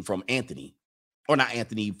is getting from Anthony. Or not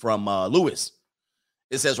Anthony, from Lewis.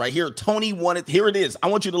 It says right here, Tony wanted, here it is. I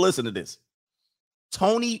want you to listen to this.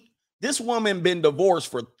 Tony, this woman been divorced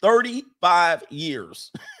for 35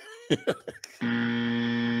 years.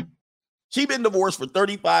 She been divorced for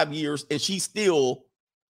 35 years and she's still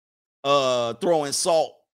throwing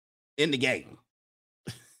salt in the game.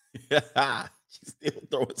 She's still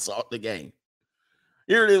throwing salt in the game.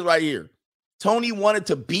 Here it is right here. Tony wanted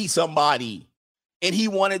to be somebody and he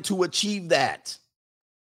wanted to achieve that.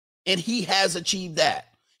 And he has achieved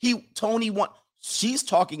that. She's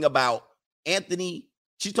talking about Anthony.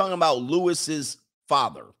 She's talking about Lewis's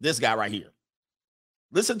father. This guy right here.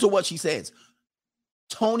 Listen to what she says.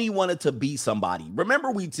 Tony wanted to be somebody.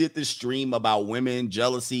 Remember we did this stream about women,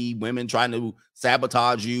 jealousy, women trying to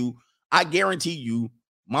sabotage you. I guarantee you,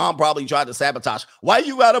 mom probably tried to sabotage. Why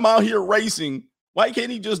you got him out here racing? Why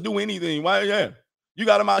can't he just do anything? Why? Yeah, you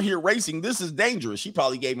got him out here racing. This is dangerous. She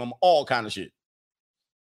probably gave him all kind of shit.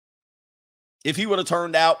 If he would have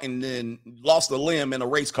turned out and then lost a limb in a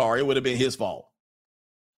race car, it would have been his fault.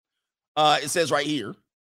 It says right here,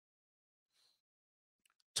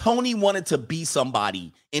 Tony wanted to be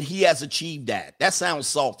somebody, and he has achieved that. That sounds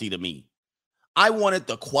salty to me. I wanted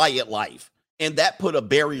the quiet life, and that put a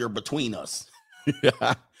barrier between us.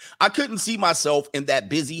 I couldn't see myself in that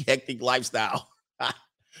busy, hectic lifestyle.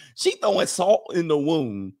 She throwing salt in the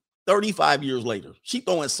wound 35 years later. She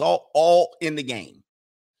throwing salt all in the game.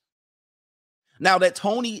 Now that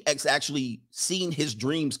Tony has actually seen his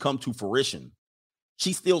dreams come to fruition,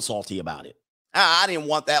 she's still salty about it. I didn't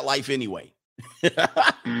want that life anyway.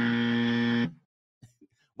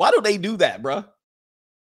 Why do they do that, bro?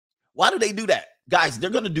 Why do they do that? Guys, they're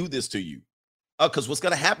going to do this to you. Because what's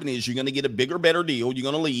going to happen is you're going to get a bigger, better deal. You're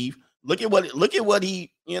going to leave. Look at what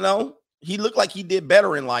he, he looked like he did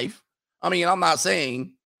better in life. I mean, I'm not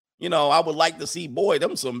saying, I would like to see, boy,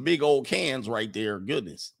 them some big old cans right there.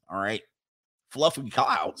 Goodness. All right. Fluffy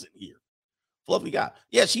clouds in here. Fluffy guy.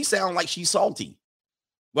 Yeah, she sounds like she's salty.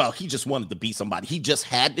 Well, he just wanted to be somebody. He just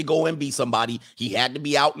had to go and be somebody. He had to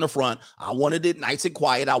be out in the front. I wanted it nice and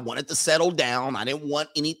quiet. I wanted to settle down. I didn't want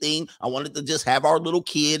anything. I wanted to just have our little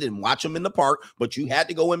kid and watch him in the park, but you had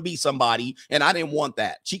to go and be somebody, and I didn't want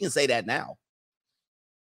that. She can say that now.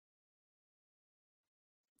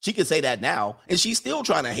 She can say that now, and she's still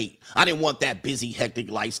trying to hate. I didn't want that busy, hectic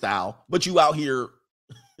lifestyle, but you out here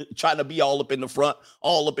trying to be all up in the front,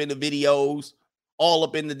 all up in the videos, all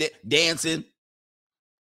up in the dancing.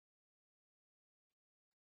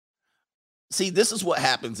 See, this is what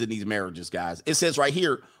happens in these marriages, guys. It says right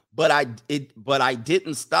here, but I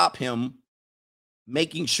didn't stop him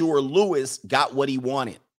making sure Lewis got what he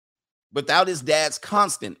wanted. Without his dad's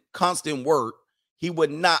constant work, he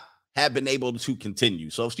would not have been able to continue.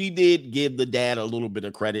 So she did give the dad a little bit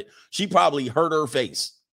of credit. She probably hurt her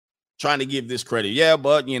face trying to give this credit. Yeah,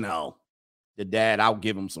 but the dad, I'll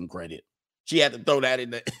give him some credit. She had to throw that in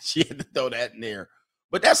there. She had to throw that in there.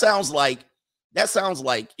 But that sounds like That sounds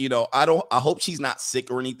like, I hope she's not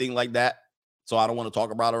sick or anything like that. So I don't want to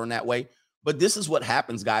talk about her in that way. But this is what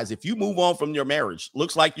happens, guys. If you move on from your marriage,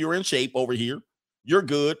 looks like you're in shape over here. You're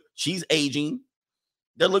good. She's aging.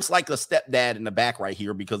 There looks like a stepdad in the back right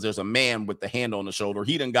here because there's a man with the hand on the shoulder.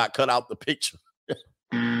 He done got cut out the picture.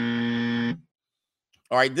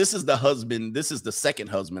 All right, this is the husband. This is the second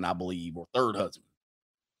husband, I believe, or third husband.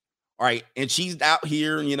 All right, and she's out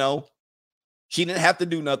here, she didn't have to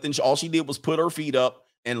do nothing. All she did was put her feet up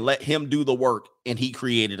and let him do the work, and he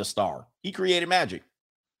created a star. He created magic.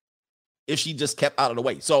 If she just kept out of the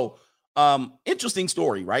way. So, interesting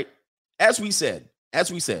story, right? As we said,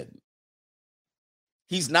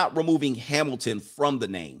 he's not removing Hamilton from the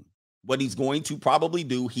name. What he's going to probably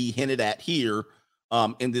do, he hinted at here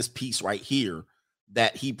in this piece right here,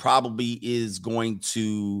 that he probably is going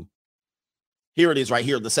to, here it is right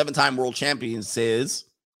here. The 7-time world champion says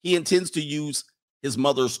he intends to use his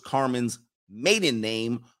mother's Carmen's maiden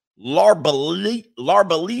name, Larbalister,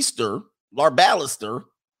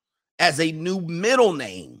 as a new middle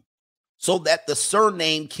name so that the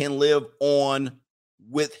surname can live on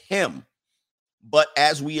with him. But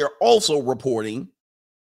as we are also reporting,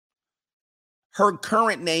 her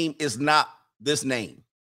current name is not this name.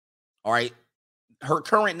 All right. Her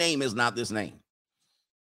current name is not this name.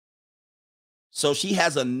 So she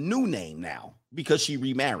has a new name now because she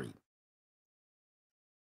remarried.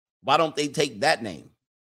 Why don't they take that name?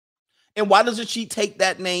 And why doesn't she take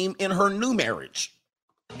that name in her new marriage?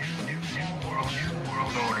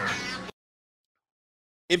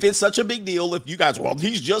 If it's such a big deal, if you guys, well,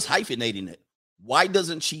 he's just hyphenating it. Why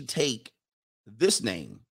doesn't she take this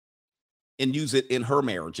name and use it in her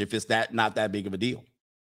marriage if it's not that big of a deal?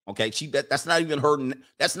 Okay, that's not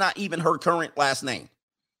even her current last name.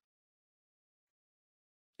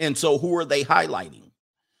 And so who are they highlighting?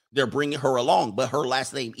 They're bringing her along, but her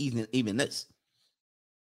last name isn't even this.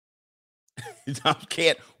 I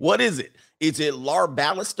can't. What is it? Is it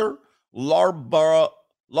Larbalister?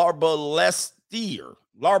 Larbalestier.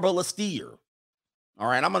 All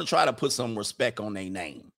right, I'm going to try to put some respect on their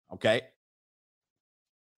name, okay?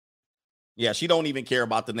 Yeah, she don't even care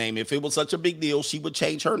about the name. If it was such a big deal, she would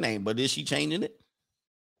change her name. But is she changing it?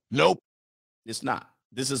 Nope. It's not.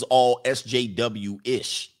 This is all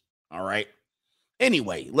SJW-ish. All right.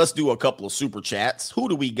 Anyway, let's do a couple of super chats. Who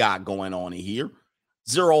do we got going on in here?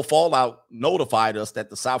 Zero Fallout notified us that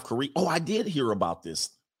the South Korea. Oh, I did hear about this.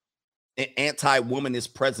 An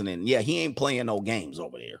anti-womanist president. Yeah, he ain't playing no games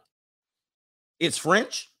over there. It's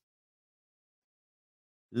French.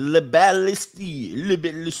 Le Balestier.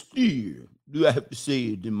 Do I have to say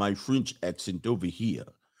it in my French accent over here?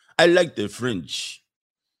 I like the French.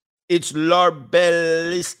 It's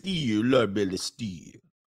Larbalistier.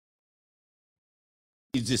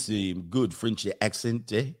 Is this a good French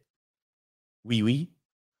accent, eh? Oui, oui.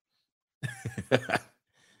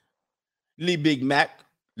 Les Big Mac,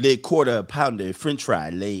 les quarter pounder French fry,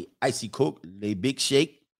 les icy coke, les big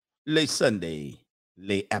shake, les sundae,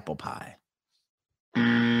 les apple pie.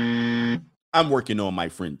 I'm working on my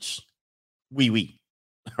French. Oui, oui.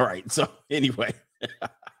 All right. So anyway.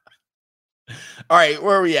 All right.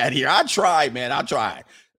 Where are we at here? I tried, man. I tried.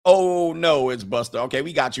 Oh, no, it's Buster. Okay,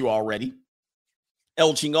 we got you already.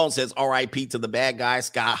 El Chingon says RIP to the bad guy,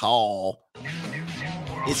 Scott Hall.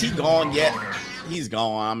 Is he gone yet? He's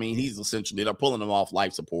gone. I mean, he's essentially, they're pulling him off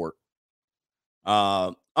life support.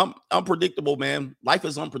 Unpredictable, man. Life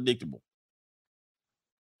is unpredictable.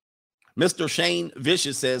 Mr. Shane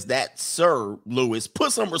Vicious says that Sir Lewis,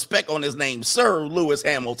 put some respect on his name, Sir Lewis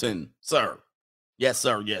Hamilton, sir. Yes,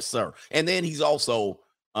 sir. Yes, sir. And then he's also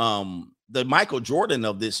the Michael Jordan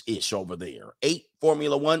of this ish over there. 8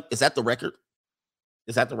 Formula One. Is that the record?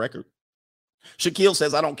 Is that the record? Shaquille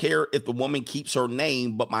says, I don't care if the woman keeps her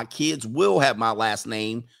name, but my kids will have my last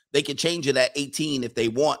name. They can change it at 18 if they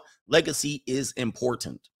want. Legacy is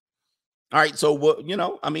important. All right. So what,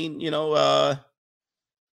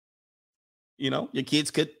 your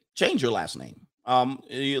kids could change your last name.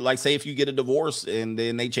 Like say if you get a divorce and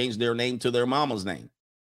then they change their name to their mama's name.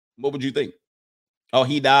 What would you think? Oh,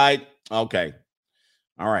 he died. Okay.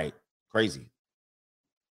 All right. Crazy.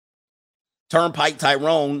 Turnpike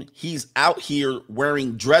Tyrone, he's out here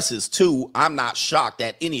wearing dresses too. I'm not shocked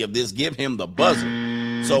at any of this. Give him the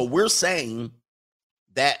buzzer. So we're saying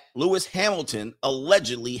that Lewis Hamilton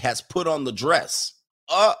allegedly has put on the dress.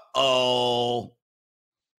 Uh-oh.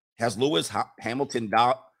 Has Lewis Hamilton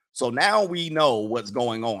died? So now we know what's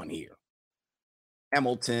going on here.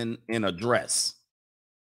 Hamilton in a dress.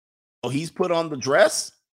 Oh, he's put on the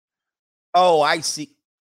dress? Oh, I see.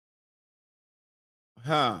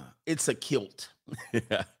 Huh. It's a kilt.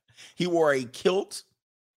 He wore a kilt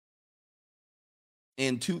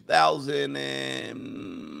in 2000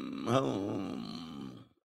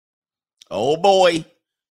 oh boy.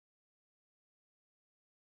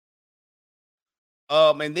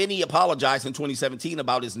 And then he apologized in 2017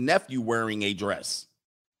 about his nephew wearing a dress.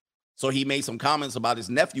 So he made some comments about his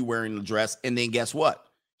nephew wearing the dress, and then guess what?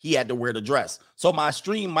 He had to wear the dress. So my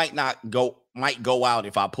stream might go out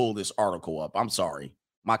if I pull this article up. I'm sorry.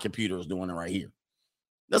 My computer is doing it right here.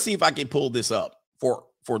 Let's see if I can pull this up for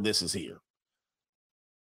this is here.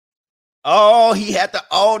 Oh, he had to.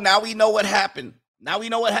 Oh, now we know what happened. Now we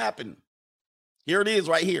know what happened. Here it is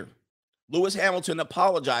right here. Lewis Hamilton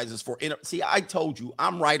apologizes for. See, I told you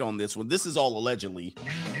I'm right on this one. This is all allegedly.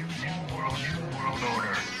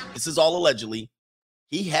 This is all allegedly.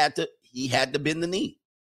 He had to bend the knee.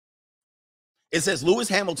 It says Lewis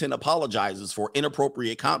Hamilton apologizes for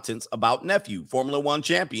inappropriate contents about nephew. Formula One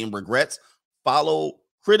champion regrets follow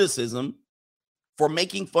criticism for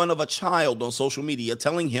making fun of a child on social media,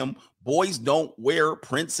 telling him boys don't wear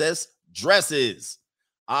princess dresses.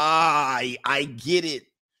 I get it.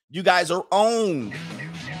 You guys are owned.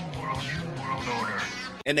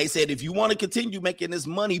 And they said, if you want to continue making this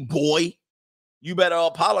money, boy, you better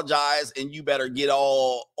apologize and you better get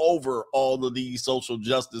all over all of these social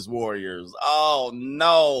justice warriors. Oh,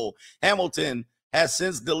 no. Hamilton has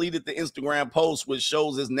since deleted the Instagram post, which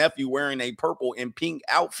shows his nephew wearing a purple and pink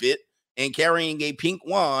outfit and carrying a pink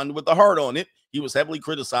wand with a heart on it. He was heavily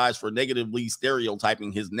criticized for negatively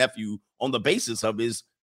stereotyping his nephew on the basis of his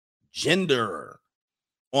gender.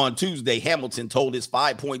 On Tuesday, Hamilton told his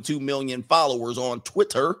 5.2 million followers on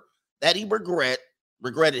Twitter that he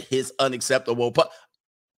regretted his unacceptable.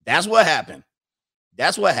 That's what happened.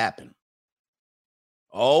 That's what happened.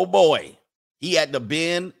 Oh, boy. He had to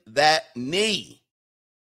bend that knee.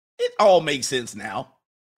 It all makes sense now.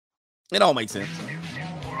 It all makes sense.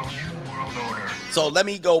 So let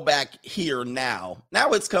me go back here now.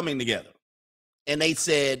 Now it's coming together. And they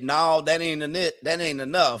said, no, that ain't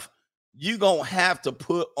enough. You gonna have to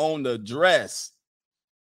put on the dress.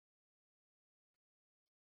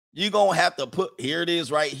 You're gonna have to here it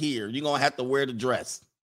is right here. You're gonna have to wear the dress.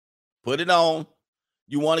 Put it on.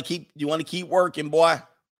 You want to keep working, boy.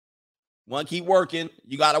 Want to keep working.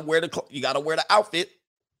 You gotta wear the outfit.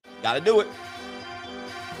 Gotta do it.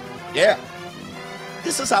 Yeah.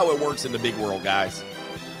 This is how it works in the big world, guys.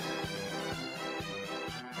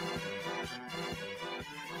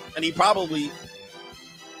 And he probably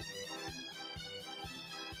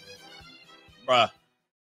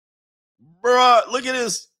Bruh, look at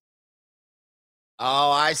this.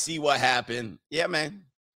 Oh, I see what happened. Yeah, man.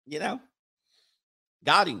 You know,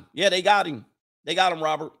 got him. Yeah, they got him. They got him,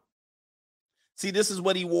 Robert. See, this is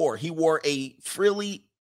what he wore. He wore a frilly.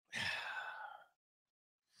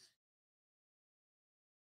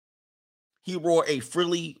 He wore a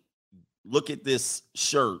frilly. Look at this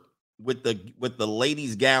shirt with the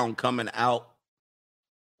lady's gown coming out.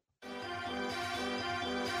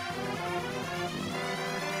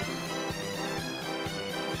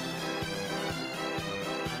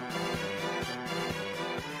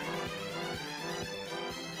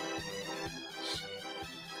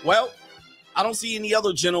 Well, I don't see any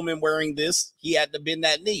other gentleman wearing this. He had to bend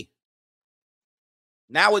that knee.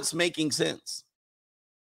 Now it's making sense.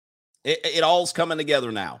 It all's coming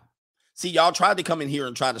together now. See, y'all tried to come in here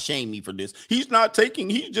and try to shame me for this. He's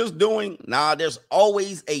just doing. Nah, there's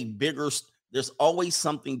always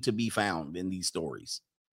something to be found in these stories.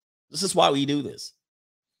 This is why we do this.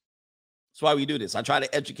 That's why we do this. I try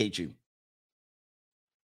to educate you.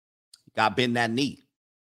 Got to bend that knee.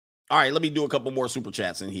 All right, let me do a couple more super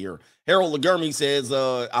chats in here. Harold Lagermi says,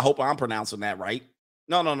 I hope I'm pronouncing that right.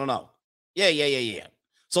 No. Yeah.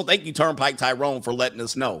 So thank you, Turnpike Tyrone, for letting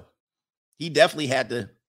us know. He definitely had to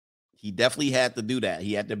do that.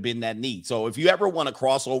 He had to bend that knee. So if you ever want to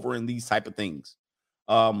cross over in these type of things,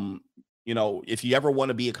 if you ever want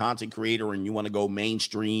to be a content creator and you want to go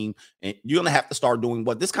mainstream, and you're going to have to start doing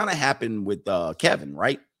what this kind of happened with Kevin,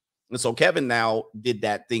 right? And so Kevin now did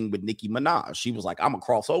that thing with Nicki Minaj. She was like, I'm a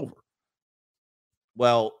crossover.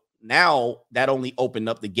 Well, now that only opened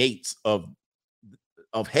up the gates of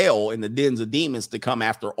hell and the dens of demons to come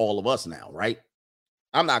after all of us now, right?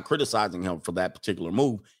 I'm not criticizing him for that particular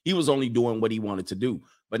move. He was only doing what he wanted to do.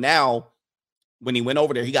 But now, when he went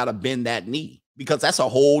over there, he got to bend that knee because that's a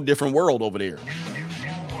whole different world over there.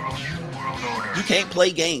 You can't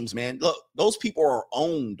play games, man. Look, those people are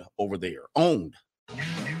owned over there. Owned.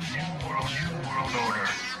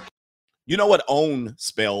 You know what own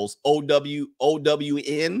spells?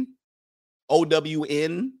 O-W-N?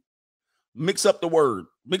 O-W-N? Mix up the word.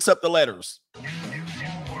 Mix up the letters.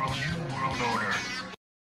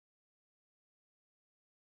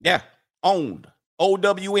 Yeah. Owned.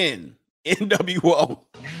 OWN, NWO.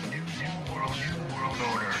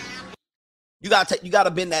 You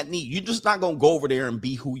gotta bend that knee. You're just not gonna go over there and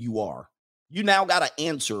be who you are. You now gotta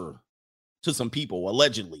answer to some people,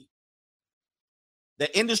 allegedly.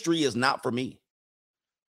 The industry is not for me.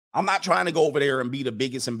 I'm not trying to go over there and be the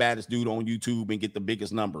biggest and baddest dude on YouTube and get the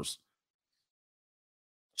biggest numbers.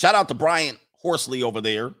 Shout out to Brian Horsley over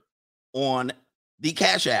there on the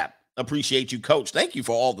Cash App. Appreciate you, Coach. Thank you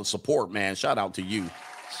for all the support, man. Shout out to you.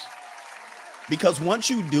 Because once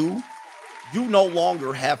you do, you no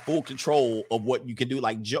longer have full control of what you can do.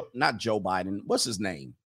 Like not Joe Biden. What's his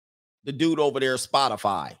name? The dude over there,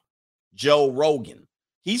 Spotify, Joe Rogan.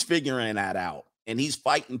 He's figuring that out. And he's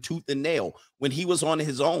fighting tooth and nail. When he was on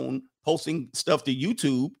his own, posting stuff to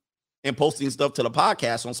YouTube and posting stuff to the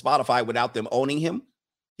podcast on Spotify without them owning him,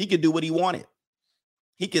 he could do what he wanted.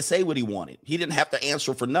 He could say what he wanted. He didn't have to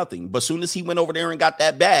answer for nothing. But as soon as he went over there and got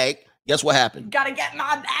that bag, guess what happened? Gotta get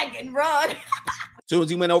my bag and run. As soon as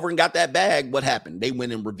he went over and got that bag, what happened? They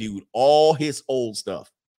went and reviewed all his old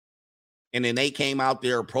stuff. And then they came out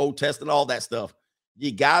there protesting all that stuff.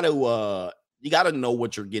 You got to know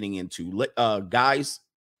what you're getting into. Guys,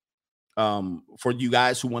 for you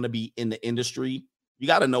guys who want to be in the industry, you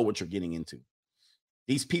got to know what you're getting into.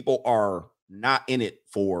 These people are not in it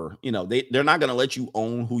for, they're not going to let you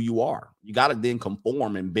own who you are. You got to then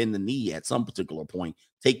conform and bend the knee at some particular point.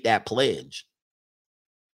 Take that pledge.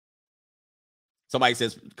 Somebody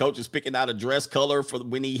says, Coach is picking out a dress color for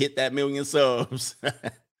when he hit that 1 million subs.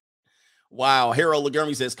 Wow. Harold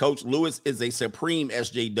Lagermy says, Coach Lewis is a supreme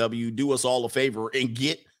SJW. Do us all a favor and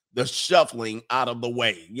get the shuffling out of the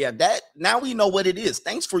way. Yeah, now we know what it is.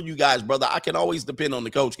 Thanks for you guys, brother. I can always depend on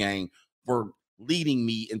the Coach gang for leading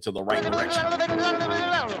me into the right direction.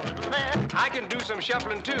 I can do some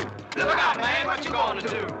shuffling too. Look out, man. What you going to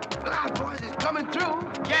do? Look out, boys. It's coming through.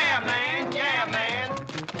 Yeah, man. Yeah, man.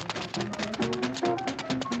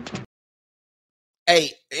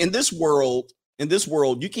 Hey, in this world,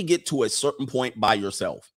 you can get to a certain point by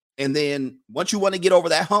yourself. And then once you want to get over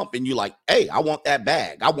that hump and you're like, hey, I want that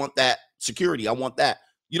bag. I want that security. I want that.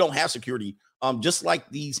 You don't have security. Just like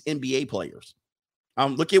these NBA players.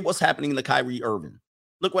 Look at what's happening to Kyrie Irving.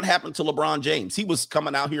 Look what happened to LeBron James. He was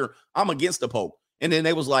coming out here, I'm against the Pope. And then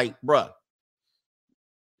they was like, bruh,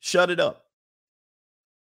 shut it up.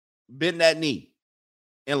 Bend that knee.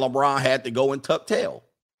 And LeBron had to go and tuck tail.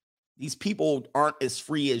 These people aren't as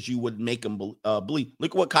free as you would make them believe.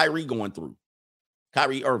 Look at what Kyrie going through.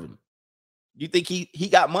 Kyrie Irving. You think he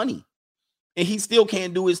got money. And he still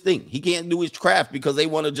can't do his thing. He can't do his craft because they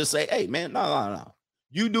want to just say, hey, man, no.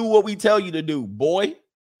 You do what we tell you to do, boy.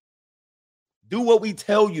 Do what we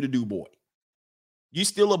tell you to do, boy. You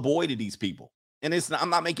still a boy to these people. And I'm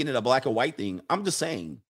not making it a black or white thing. I'm just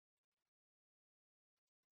saying.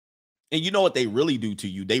 And you know what they really do to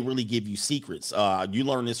you? They really give you secrets. You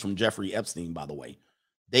learned this from Jeffrey Epstein, by the way.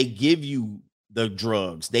 They give you the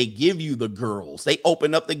drugs. They give you the girls. They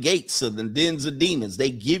open up the gates to the dens of demons. They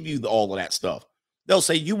give you all of that stuff. They'll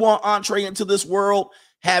say, you want entree into this world?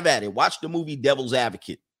 Have at it. Watch the movie Devil's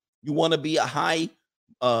Advocate. You want to be a high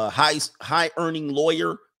earning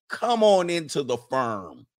lawyer? Come on into the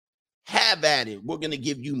firm. Have at it. We're going to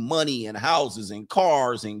give you money and houses and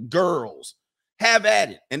cars and girls. Have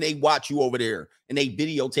at it. And they watch you over there and they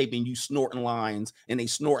videotaping you snorting lines, and they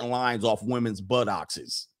snorting lines off women's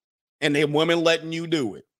buttocks. And they women letting you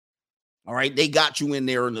do it. All right. They got you in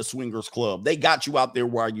there in the swingers club. They got you out there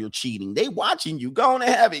while you're cheating. They watching you. Go on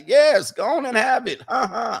and have it. Yes. Go on and have it.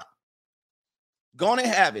 Go on and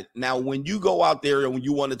have it. Now, when you go out there and when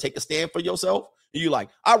you want to take a stand for yourself, and you're like,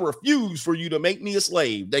 I refuse for you to make me a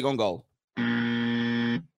slave. They're going to go.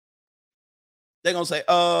 They're going to say,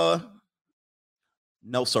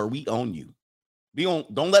 no, sir, we own you.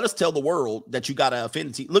 Don't let us tell the world that you got an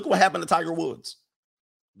affinity. Look what happened to Tiger Woods.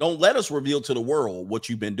 Don't let us reveal to the world what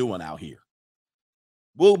you've been doing out here.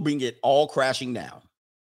 We'll bring it all crashing down.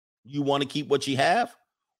 You want to keep what you have,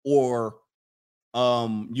 or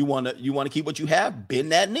you want to keep what you have?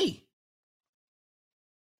 Bend that knee.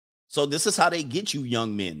 So this is how they get you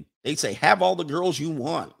young men. They say, have all the girls you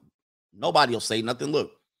want. Nobody will say nothing.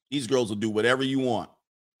 Look, these girls will do whatever you want.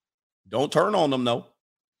 Don't turn on them, though.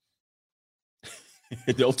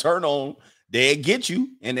 They'll turn on. They'll get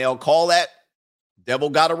you, and they'll call that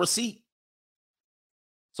devil got a receipt.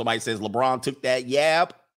 Somebody says LeBron took that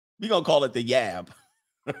yab. We're going to call it the yab.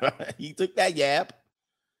 He took that yab.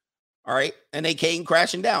 All right. And they came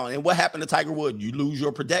crashing down. And what happened to Tiger Woods? You lose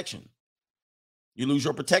your protection. You lose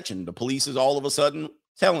your protection. The police is all of a sudden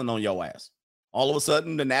telling on your ass. All of a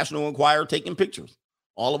sudden, the National Enquirer taking pictures.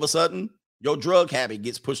 All of a sudden, your drug habit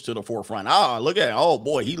gets pushed to the forefront. Look at it. Oh,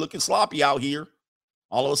 boy, he looking sloppy out here.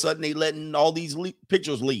 All of a sudden, they letting all these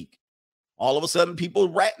pictures leak. All of a sudden, people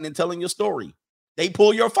ratting and telling your story. They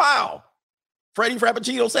pull your file. Freddie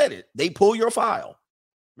Frappuccino said it. They pull your file.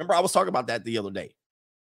 Remember, I was talking about that the other day.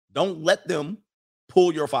 Don't let them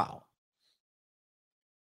pull your file.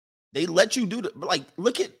 They let you do like,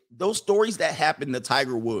 look at those stories that happened to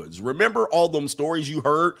Tiger Woods. Remember all them stories you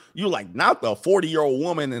heard? You like, not the 40-year-old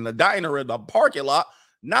woman in the diner in the parking lot,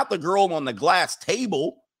 not the girl on the glass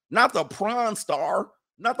table, not the prawn star,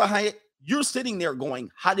 not the high. You're sitting there going,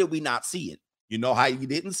 how did we not see it? You know how you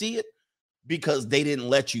didn't see it? Because they didn't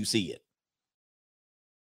let you see it.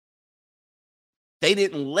 They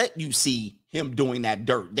didn't let you see him doing that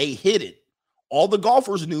dirt. They hid it. All the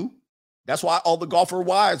golfers knew. That's why all the golfer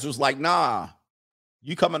wives was like, nah,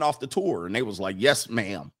 you coming off the tour. And they was like, yes,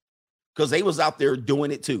 ma'am. Because they was out there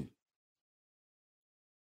doing it too.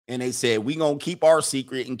 And they said, we going to keep our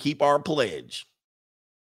secret and keep our pledge.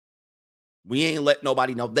 We ain't let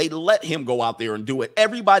nobody know. They let him go out there and do it.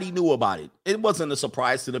 Everybody knew about it. It wasn't a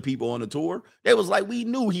surprise to the people on the tour. They was like, we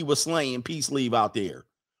knew he was slaying peace leave out there.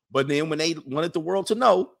 But then when they wanted the world to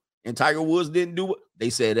know and Tiger Woods didn't do it, they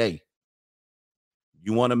said, hey,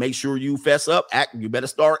 you want to make sure you fess up, you better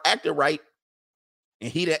start acting right.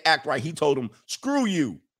 And he didn't act right. He told him, screw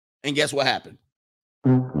you. And guess what happened?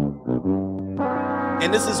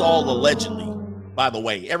 And this is all allegedly, by the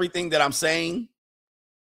way. Everything that I'm saying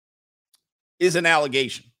is an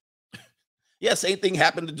allegation. Yeah, same thing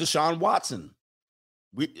happened to Deshaun Watson.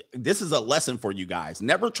 This is a lesson for you guys.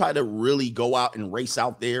 Never try to really go out and race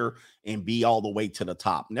out there and be all the way to the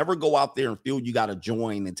top. Never go out there and feel you got to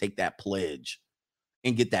join and take that pledge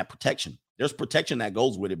and get that protection. There's protection that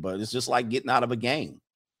goes with it, but it's just like getting out of a game.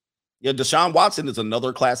 Yeah, Deshaun Watson is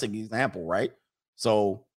another classic example, right?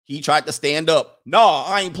 So he tried to stand up. No,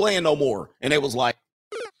 I ain't playing no more. And it was like,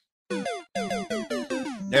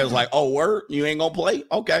 oh, word? You ain't going to play?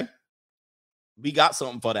 Okay. We got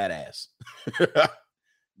something for that ass.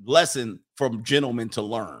 Lesson from gentlemen to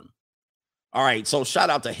learn. All right, so shout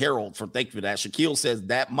out to Harold for thank you for that. Shaquille says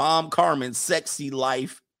that Mom Carmen's sexy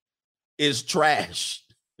life is trash.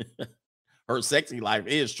 Her sexy life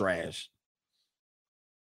is trash.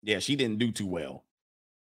 Yeah, she didn't do too well.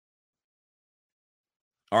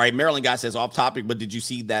 All right, Maryland guy says off topic, but did you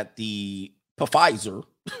see that the Pfizer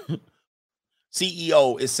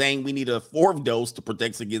CEO is saying we need a 4th dose to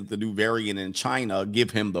protect against the new variant in China? Give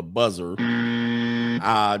him the buzzer.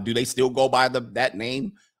 Do they still go by that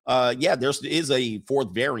name? Yeah, there is a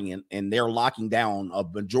 4th variant, and they're locking down a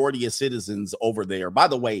majority of citizens over there. By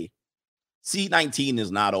the way, C-19 is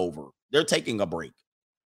not over. They're taking a break.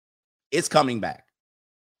 It's coming back.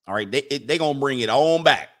 All right, they're going to bring it on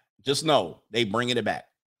back. Just know they bringing it back.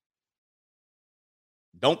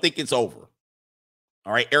 Don't think it's over.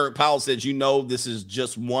 All right, Eric Powell says, this is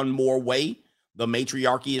just one more way the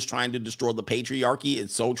matriarchy is trying to destroy the patriarchy.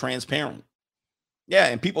 It's so transparent. Yeah,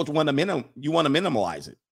 and people want to minimalize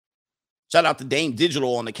it. Shout out to Dame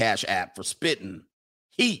Digital on the Cash App for spitting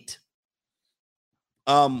heat.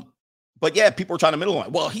 But yeah, people are trying to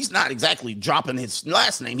minimize. Well, he's not exactly dropping his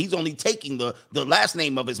last name. He's only taking the last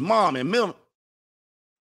name of his mom and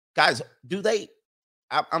guys,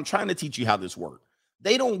 I'm trying to teach you how this works.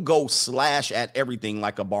 They don't go slash at everything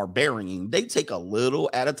like a barbarian. They take a little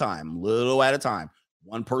at a time.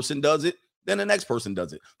 One person does it, then the next person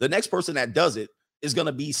does it. The next person that does it is going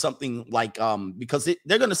to be something like, because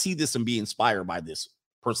they're going to see this and be inspired by this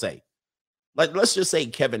per se. Like, let's just say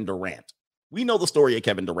Kevin Durant. We know the story of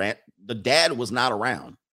Kevin Durant. The dad was not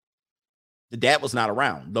around.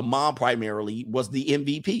 The mom primarily was the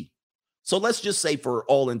MVP. So let's just say for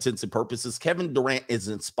all intents and purposes, Kevin Durant is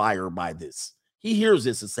inspired by this. He hears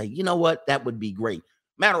this and say, you know what? That would be great.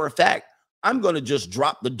 Matter of fact, I'm going to just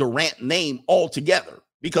drop the Durant name altogether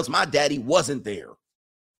because my daddy wasn't there.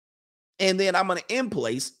 And then I'm going to in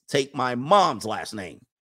place take my mom's last name.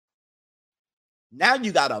 Now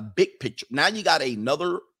you got a big picture. Now you got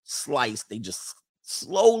another slice. They just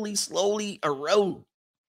slowly erode.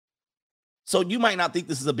 So you might not think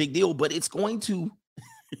this is a big deal, but it's going to,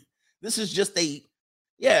 this is just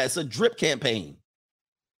it's a drip campaign.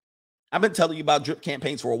 I've been telling you about drip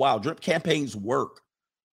campaigns for a while. Drip campaigns work.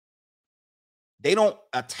 They don't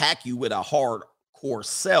attack you with a hardcore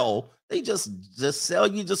sell. They just sell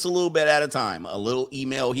you just a little bit at a time. A little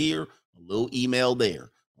email here, a little email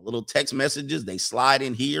there, a little text messages. They slide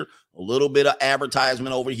in here, a little bit of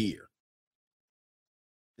advertisement over here.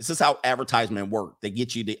 This is how advertisement work. They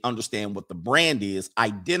get you to understand what the brand is,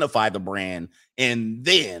 identify the brand, and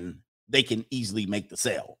then they can easily make the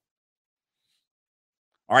sale.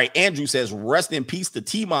 All right, Andrew says, rest in peace to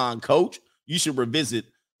T-Mon, coach. You should revisit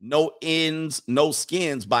No ends, no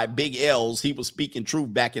skins by Big L's. He was speaking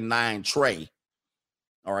truth back in 9 Trey.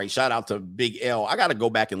 All right, shout out to Big L. I got to go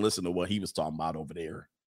back and listen to what he was talking about over there.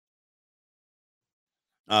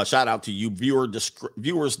 Shout out to you,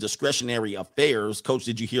 viewers discretionary affairs. Coach,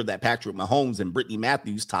 did you hear that Patrick Mahomes and Brittany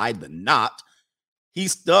Matthews tied the knot? He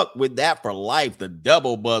stuck with that for life, the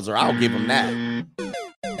double buzzer. I'll give him that.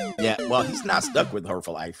 Yeah, well, he's not stuck with her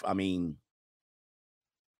for life. I mean,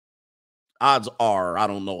 odds are, I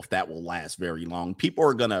don't know if that will last very long. People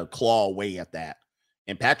are going to claw away at that.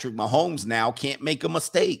 And Patrick Mahomes now can't make a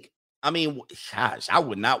mistake. I mean, gosh, I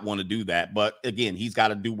would not want to do that. But again, he's got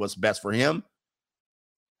to do what's best for him.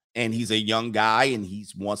 And he's a young guy, and he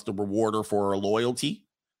wants to reward her for her loyalty.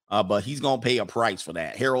 But he's going to pay a price for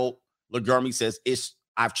that. Harold LaGarmy says,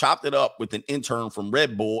 I've chopped it up with an intern from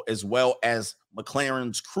Red Bull as well as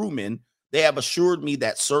McLaren's crewman. They have assured me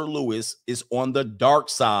that Sir Lewis is on the dark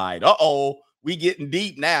side. Uh-oh, we getting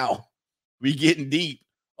deep now. We getting deep.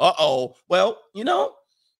 Uh-oh. Well, you know,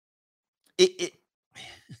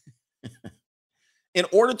 in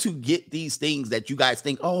order to get these things that you guys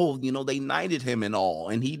think, oh, you know, they knighted him and all,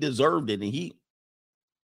 and he deserved it. And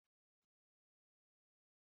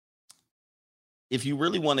if you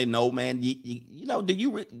really want to know, man, you know, do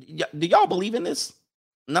y'all believe in this?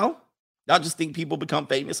 No? Y'all just think people become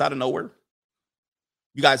famous out of nowhere?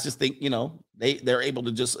 You guys just think, you know, they're able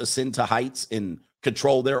to just ascend to heights and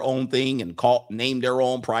control their own thing and name their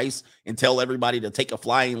own price and tell everybody to take a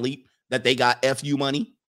flying leap that they got FU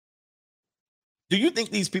money? Do you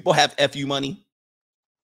think these people have FU money?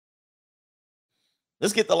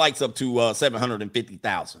 Let's get the likes up to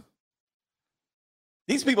 750,000.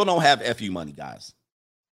 These people don't have FU money, guys.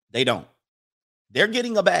 They don't. They're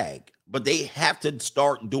getting a bag, but they have to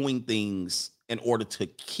start doing things in order to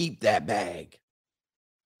keep that bag.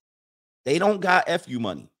 They don't got FU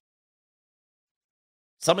money.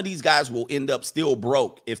 Some of these guys will end up still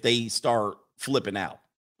broke if they start flipping out.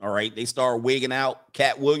 All right. They start wigging out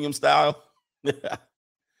Cat Williams style.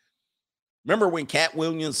 Remember when Cat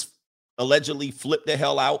Williams allegedly flipped the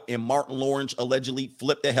hell out and Martin Lawrence allegedly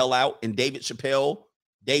flipped the hell out and Dave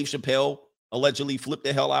Chappelle allegedly flipped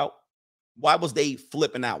the hell out? Why was they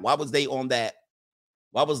flipping out? Why was they on that?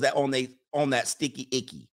 Why was that on that sticky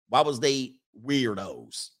icky? Why was they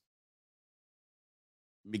weirdos?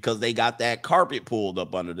 Because they got that carpet pulled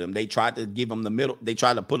up under them. They tried to give them the middle. They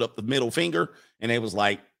tried to put up the middle finger, and it was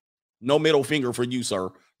like, no middle finger for you, sir.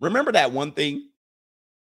 Remember that one thing?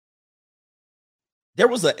 There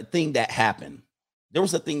was a thing that happened. I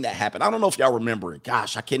don't know if y'all remember it.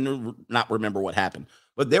 Gosh, I can not remember what happened.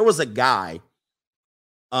 But there was a guy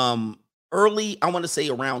early, I want to say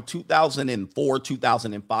around 2004,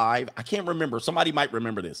 2005. I can't remember. Somebody might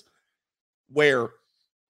remember this. Where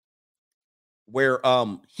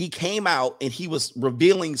he came out and he was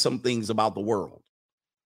revealing some things about the world.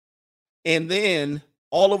 And then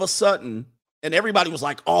all of a sudden, and everybody was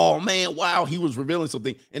like, oh man, wow, he was revealing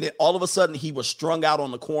something. And then all of a sudden he was strung out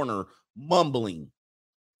on the corner, mumbling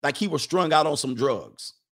like he was strung out on some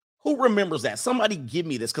drugs. Who remembers that? Somebody give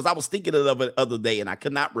me this, because I was thinking of it the other day and I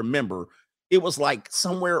could not remember. It was like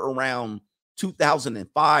somewhere around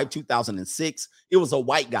 2005, 2006. It was a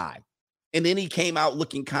white guy. And then he came out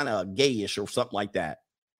looking kind of gayish or something like that.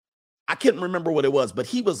 I couldn't remember what it was, but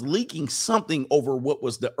he was leaking something over what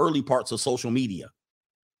was the early parts of social media.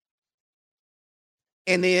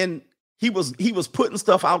 And then he was putting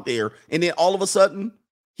stuff out there. And then all of a sudden,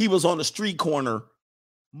 he was on the street corner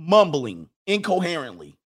mumbling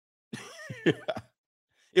incoherently.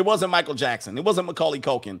 It wasn't Michael Jackson. It wasn't Macaulay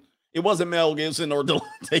Culkin. It wasn't Mel Gibson or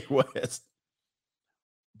Delonte West.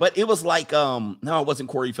 But it was like, no, it wasn't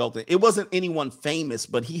Corey Felton. It wasn't anyone famous,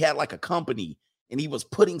 but he had like a company and he was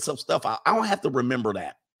putting some stuff out. I don't have to remember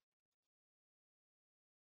that.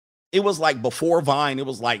 It was like before Vine. It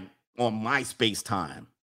was like on MySpace time.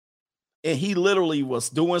 And he literally was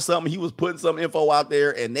doing something. He was putting some info out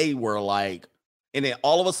there and they were like, and then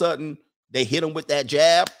all of a sudden they hit him with that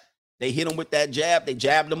jab. They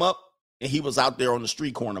jabbed him up and he was out there on the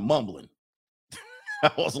street corner mumbling.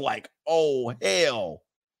 I was like, oh, hell.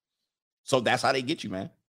 So that's how they get you, man.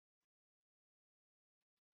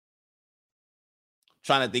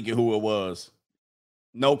 Trying to think of who it was.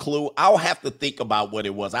 No clue. I'll have to think about what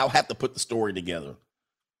it was. I'll have to put the story together.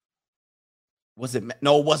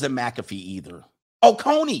 No, it wasn't McAfee either. Oh,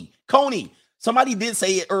 Coney. Somebody did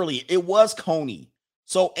say it earlier. It was Coney.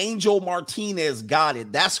 So Angel Martinez got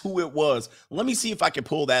it. That's who it was. Let me see if I can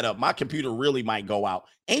pull that up. My computer really might go out.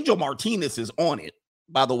 Angel Martinez is on it,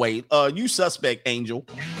 by the way. You suspect, Angel.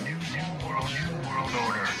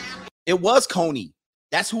 It was Coney.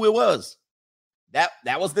 That's who it was.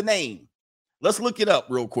 That was the name. Let's look it up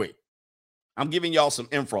real quick. I'm giving y'all some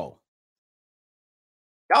info.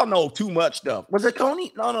 Y'all know too much stuff. Was it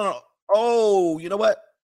Coney? No. Oh, you know what?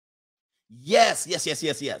 Yes.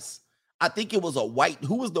 I think it was a white.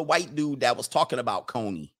 Who was the white dude that was talking about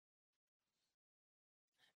Coney?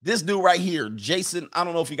 This dude right here, Jason. I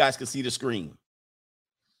don't know if you guys can see the screen.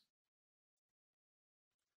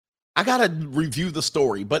 I got to review the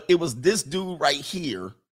story, but it was this dude right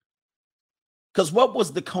here. Because what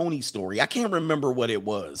was the Coney story? I can't remember what it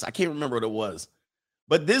was.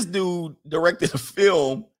 But this dude directed a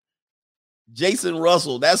film, Jason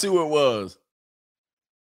Russell. That's who it was.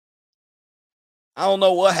 I don't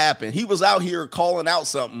know what happened. He was out here calling out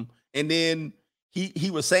something, and then he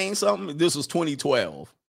was saying something. This was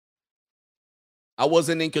 2012. I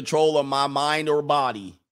wasn't in control of my mind or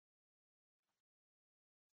body.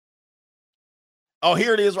 Oh,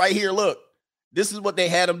 here it is right here. Look, this is what they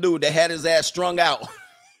had him do. They had his ass strung out.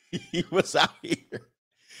 He was out here.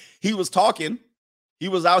 He was talking. He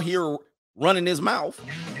was out here running his mouth.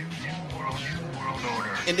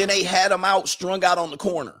 And then they had him out, strung out on the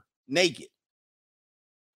corner, naked.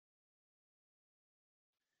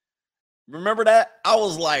 Remember that? I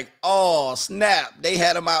was like, oh, snap. They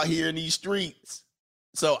had him out here in these streets.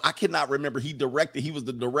 So I cannot remember. He was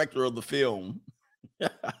the director of the film.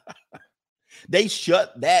 They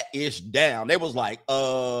shut that ish down. They was like,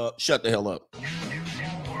 shut the hell up.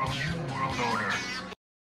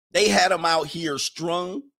 They had him out here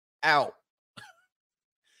strung out.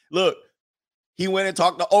 Look, he went and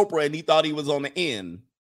talked to Oprah and he thought he was on the end.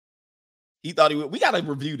 We got to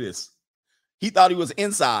review this. He thought he was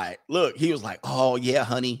inside. Look, he was like, oh, yeah,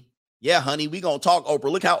 honey. Yeah, honey, we going to talk,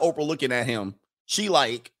 Oprah. Look how Oprah looking at him. She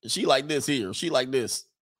like this here. She like this.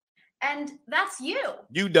 And that's you.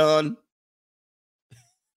 You done.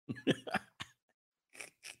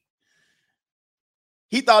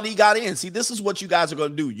 He thought he got in. See, this is what you guys are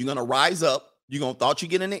going to do. You're going to rise up. You're going to thought you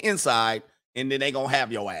get in the inside, and then they going to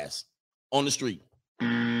have your ass on the street.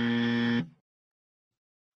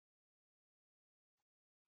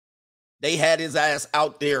 They had his ass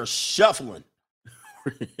out there shuffling.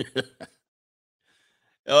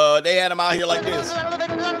 They had him out here like this.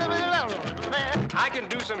 I can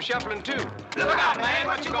do some shuffling too. Look out, man,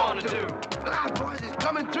 what you gonna do? Look out, boys, it's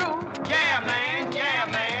coming through. Yeah, man, yeah,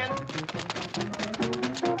 man.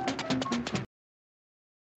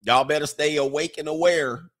 Y'all better stay awake and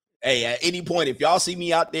aware. Hey, at any point, if y'all see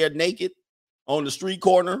me out there naked on the street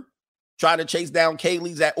corner, trying to chase down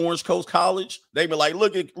Kaylee's at Orange Coast College, they be like,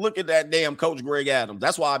 look at that damn Coach Greg Adams.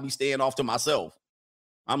 That's why I be staying off to myself.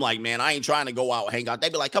 I'm like, man, I ain't trying to go out, hang out. They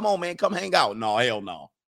be like, come on, man, come hang out. No, hell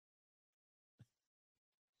no.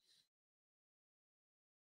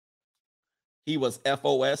 He was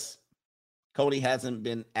FOS. Cody hasn't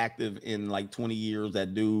been active in like 20 years.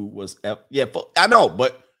 That dude was I know,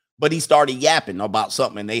 but he started yapping about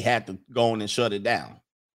something and they had to go in and shut it down.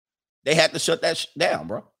 They had to shut that down,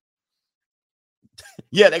 bro.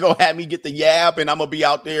 Yeah, they're going to have me get the yap and I'm going to be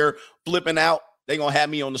out there flipping out. They're going to have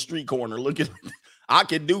me on the street corner looking. I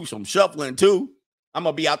can do some shuffling too. I'm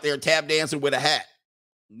going to be out there tap dancing with a hat.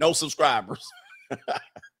 No subscribers.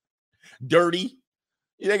 Dirty.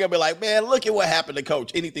 They're going to be like, man, look at what happened to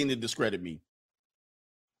Coach. Anything to discredit me.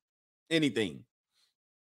 Anything.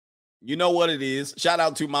 You know what it is. Shout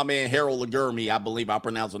out to my man, Harold Lagermi. I believe I'm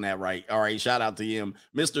pronouncing that right. All right, shout out to him.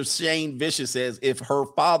 Mr. Shane Vicious says, if her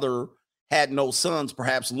father had no sons,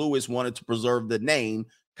 perhaps Lewis wanted to preserve the name,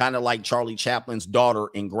 kind of like Charlie Chaplin's daughter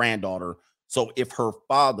and granddaughter. So if her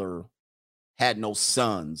father had no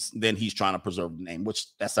sons, then he's trying to preserve the name,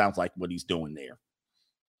 which that sounds like what he's doing there.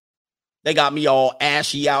 They got me all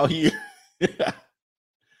ashy out here.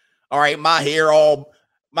 All right, my hair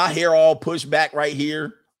all pushed back right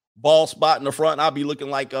here. Bald spot in the front. I'll be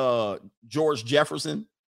looking like George Jefferson.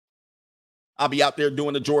 I'll be out there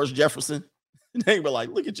doing the George Jefferson. They were like,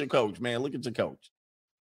 look at your coach, man. Look at your coach.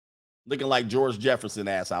 Looking like George Jefferson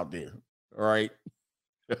ass out there. All right.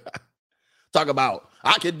 Talk about,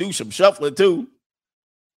 I can do some shuffling too.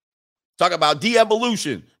 Talk about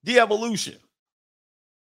de-evolution. De-evolution.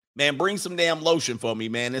 Man, bring some damn lotion for me,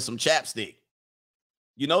 man, and some chapstick.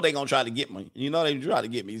 You know they're going to try to get me.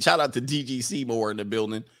 Shout out to DG Seymour in the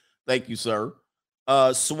building. Thank you, sir.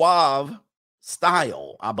 Suave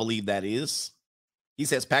Style, I believe that is. He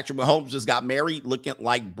says Patrick Mahomes just got married, looking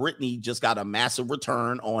like Britney just got a massive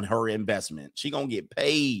return on her investment. She going to get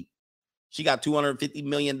paid. She got $250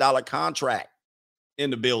 million contract in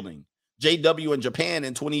the building. JW in Japan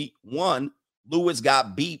in 21, Lewis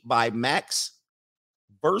got beat by Max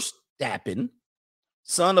Verstappen,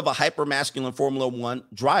 son of a hyper-masculine Formula One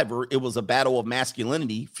driver. It was a battle of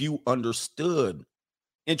masculinity. Few understood.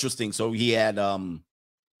 Interesting. So he had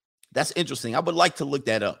that's interesting. I would like to look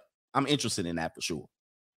that up. I'm interested in that for sure.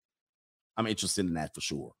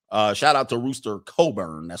 Shout out to Rooster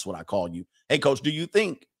Coburn. That's what I call you. Hey, coach, do you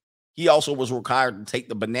think he also was required to take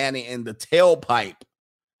the banana in the tailpipe?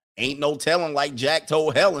 Ain't no telling, like Jack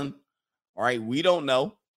told Helen. All right, we don't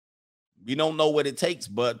know. We don't know what it takes,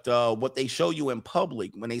 but what they show you in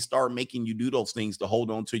public when they start making you do those things to hold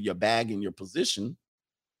on to your bag and your position,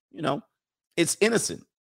 you know, it's innocent.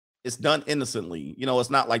 It's done innocently. You know,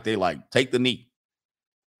 it's not like they like take the knee.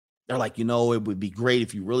 They're like, you know, it would be great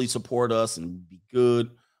if you really support us and be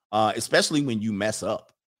good, especially when you mess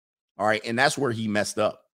up. All right. And that's where he messed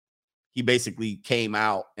up. He basically came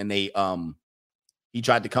out and he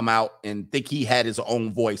tried to come out and think he had his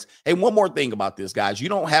own voice. Hey, one more thing about this, guys. You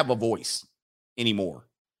don't have a voice anymore.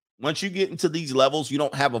 Once you get into these levels, you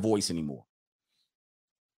don't have a voice anymore.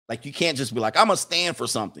 Like, you can't just be like, I'm going to stand for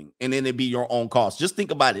something, and then it be your own cause. Just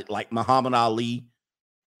think about it like Muhammad Ali,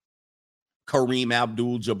 Kareem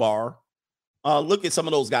Abdul-Jabbar. Look at some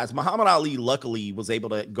of those guys. Muhammad Ali, luckily, was able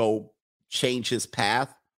to go change his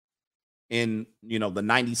path in, you know, the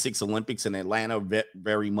 96 Olympics in Atlanta.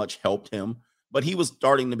 Very much helped him. But he was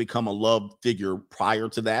starting to become a loved figure prior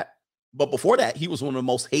to that. But before that, he was one of the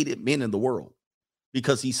most hated men in the world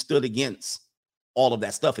because he stood against all of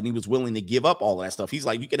that stuff, and he was willing to give up all of that stuff. He's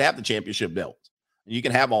like, you can have the championship belt, and you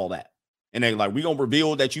can have all that. And they're like, we're going to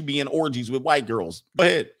reveal that you be in orgies with white girls. Go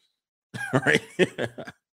ahead. All right.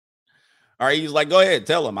 All right. He's like, go ahead,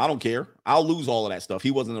 tell him. I don't care. I'll lose all of that stuff.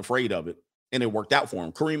 He wasn't afraid of it, and it worked out for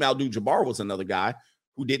him. Kareem Abdul-Jabbar was another guy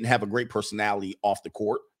who didn't have a great personality off the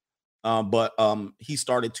court. But he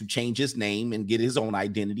started to change his name and get his own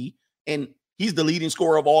identity. And he's the leading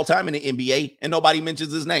scorer of all time in the NBA, and nobody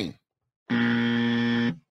mentions his name.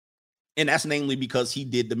 And that's namely because he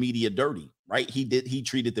did the media dirty, right? He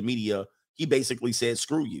treated the media. He basically said,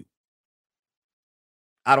 screw you.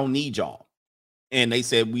 I don't need y'all. And they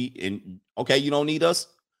said, okay, you don't need us.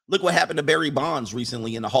 Look what happened to Barry Bonds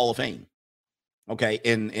recently in the Hall of Fame. Okay.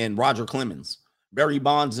 And Roger Clemens. Barry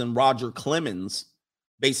Bonds and Roger Clemens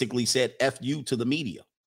basically said F you to the media.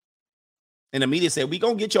 And the media said, we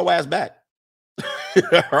gonna get your ass back.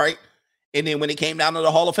 All right. And then when it came down to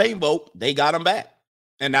the Hall of Fame vote, they got him back.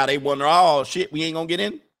 And now they wonder, oh shit, we ain't gonna get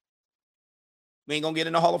in. We ain't gonna get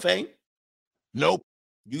in the Hall of Fame. Nope.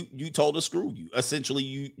 You told us screw you. Essentially,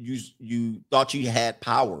 you thought you had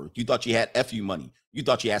power. You thought you had FU money. You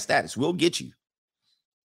thought you had status. We'll get you.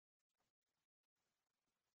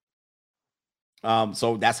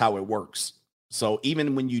 So that's how it works. So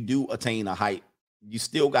even when you do attain a height, you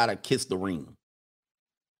still got to kiss the ring.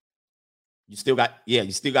 You still got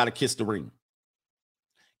to kiss the ring.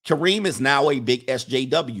 Kareem is now a big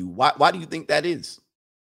SJW. Why do you think that is?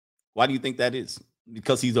 Why do you think that is?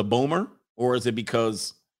 Because he's a boomer, or is it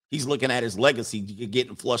because he's looking at his legacy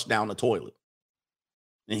getting flushed down the toilet?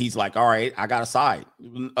 And he's like, all right, I got a side.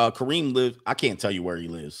 Kareem lives, I can't tell you where he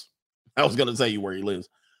lives. I was going to tell you where he lives,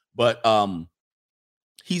 but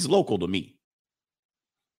he's local to me.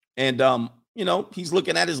 And, you know, he's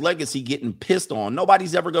looking at his legacy getting pissed on.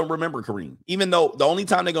 Nobody's ever going to remember Kareem, even though the only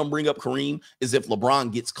time they're going to bring up Kareem is if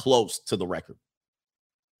LeBron gets close to the record,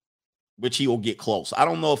 which he will get close. I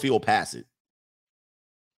don't know if he'll pass it.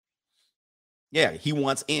 Yeah, he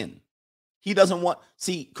wants in. He doesn't want,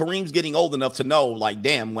 see, Kareem's getting old enough to know, like,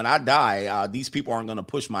 damn, when I die, these people aren't going to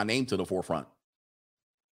push my name to the forefront.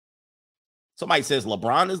 Somebody says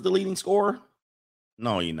LeBron is the leading scorer.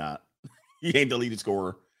 No, he's not. He ain't the leading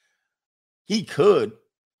scorer. He could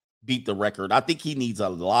beat the record. I think he needs a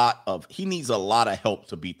lot of help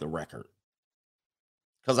to beat the record.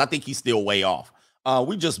 Because I think he's still way off.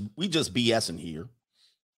 We just BSing here.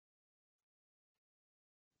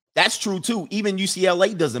 That's true too. Even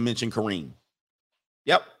UCLA doesn't mention Kareem.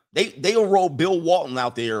 Yep. They'll roll Bill Walton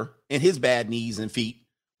out there and his bad knees and feet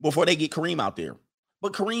before they get Kareem out there.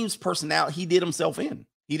 But Kareem's personality, he did himself in.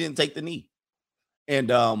 He didn't take the knee. And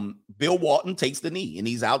Bill Walton takes the knee, and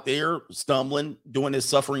he's out there stumbling, doing his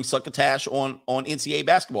suffering succotash on NCAA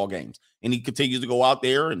basketball games. And he continues to go out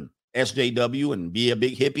there and SJW and be a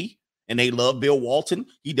big hippie. And they love Bill Walton.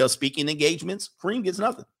 He does speaking engagements. Kareem gets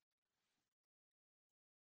nothing.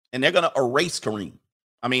 And they're going to erase Kareem.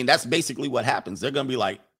 I mean, that's basically what happens. They're going to be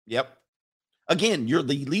like, yep. Again, you're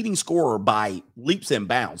the leading scorer by leaps and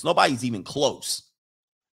bounds. Nobody's even close.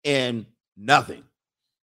 And nothing.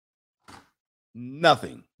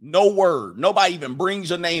 Nothing. No word. Nobody even brings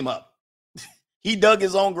your name up. He dug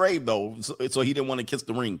his own grave, though, so he didn't want to kiss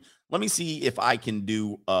the ring. Let me see if I can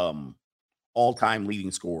do all-time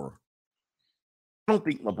leading scorer. I don't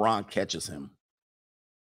think LeBron catches him.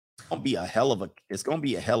 It's gonna be a hell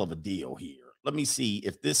of a deal here. let me see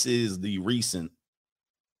if this is the recent.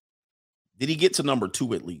 Did he get to number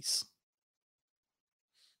 2 at least?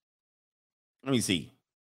 Let me see.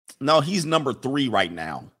 No, he's number 3 right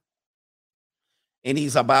now. And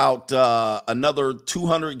he's about another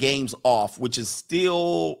 200 games off, which is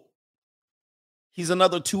still, he's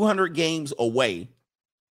another 200 games away,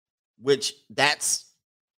 which that's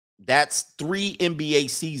 3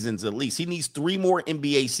 NBA seasons at least. He needs 3 more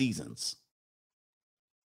NBA seasons.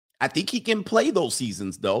 I think he can play those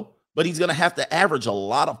seasons though, but he's going to have to average a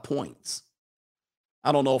lot of points.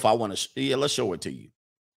 I don't know if I want to. Yeah, let's show it to you.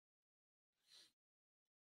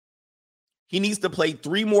 He needs to play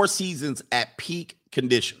 3 more seasons at peak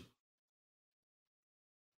condition.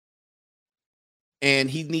 And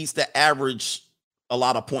he needs to average a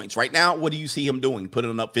lot of points. Right now, what do you see him doing?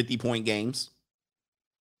 Putting up 50-point games.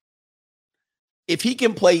 If he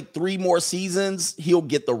can play 3 more seasons, he'll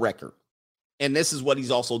get the record. And this is what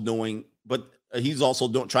he's also doing, but he's also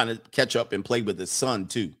trying to catch up and play with his son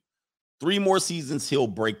too. 3 more seasons, he'll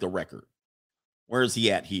break the record. Where is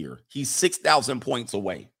he at here? He's 6,000 points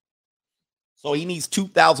away. So he needs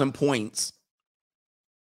 2,000 points.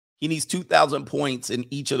 He needs 2,000 points in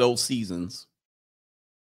each of those seasons.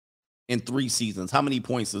 In 3 seasons. How many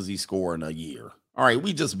points does he score in a year? All right,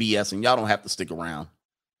 we just BSing. Y'all don't have to stick around.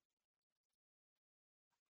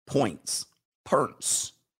 Points.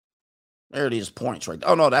 Perks. There it is, points right there.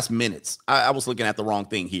 Oh, no, that's minutes. I was looking at the wrong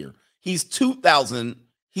thing here. He's 2,000.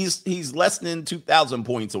 He's less than 2,000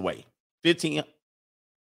 points away. 15.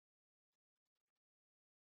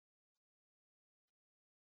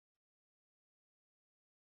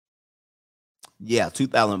 Yeah,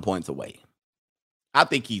 2,000 points away. I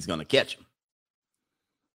think he's going to catch him.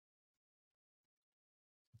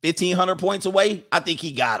 1,500 points away, I think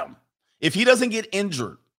he got him. If he doesn't get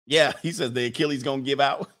injured, yeah, he says the Achilles going to give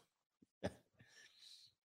out.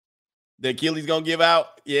 The Achilles going to give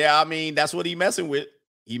out. Yeah, I mean, that's what he's messing with.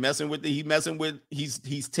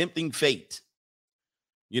 He's tempting fate.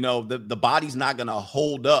 You know, the body's not going to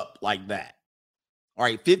hold up like that. All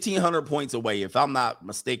right, 1,500 points away, if I'm not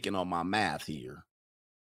mistaken on my math here.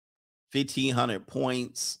 1,500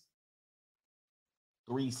 points,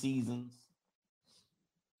 3 seasons.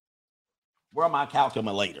 Where my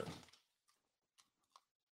calculator?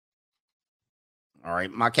 All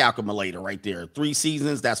right, my calculator right there. 3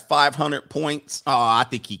 seasons, that's 500 points. Oh, I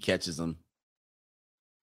think he catches them.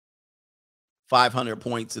 500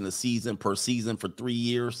 points in a season per season for 3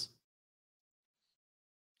 years.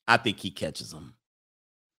 I think he catches them.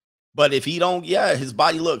 But if he don't, yeah, his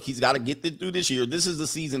body, look, he's got to get through this year. This is the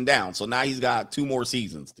season down. So now he's got 2 more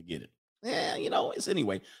seasons to get it. Yeah, you know, it's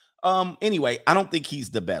anyway. Anyway, I don't think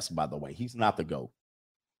he's the best, by the way. He's not the GOAT.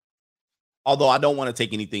 Although I don't want to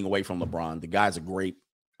take anything away from LeBron. The guy's a great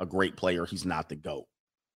player. He's not the GOAT.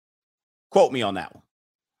 Quote me on that one.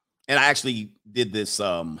 And I actually did this,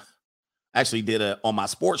 on my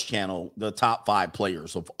sports channel, the top 5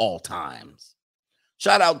 players of all times.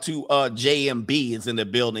 Shout out to JMB is in the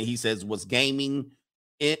building. He says, was gaming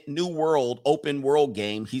in New World, open world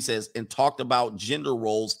game. He says, and talked about gender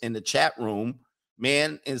roles in the chat room.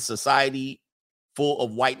 Man in society full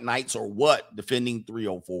of white knights or what? Defending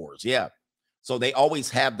 304s. Yeah. So they always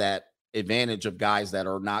have that advantage of guys that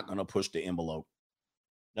are not going to push the envelope.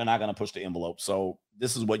 They're not going to push the envelope. So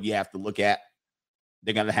this is what you have to look at.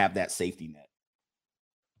 They're going to have that safety net.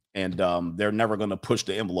 And they're never going to push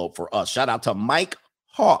the envelope for us. Shout out to Mike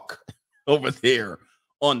Hawk over there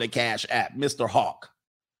on the Cash app. Mr. Hawk.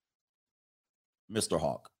 Mr.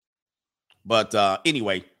 Hawk. But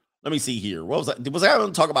anyway, let me see here. What was that? Was I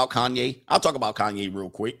going to talk about Kanye? I'll talk about Kanye real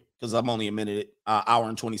quick because I'm only a minute, hour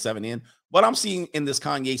and 27 in. But I'm seeing in this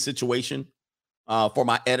Kanye situation for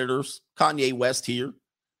my editors, Kanye West here.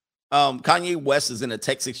 Kanye West is in a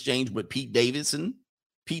text exchange with Pete Davidson.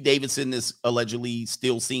 Pete Davidson is allegedly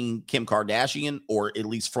still seeing Kim Kardashian, or at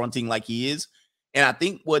least fronting like he is. And I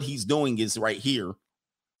think what he's doing is right here.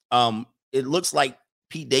 It looks like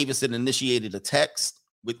Pete Davidson initiated a text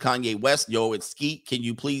with Kanye West. Yo, it's Skeet. Can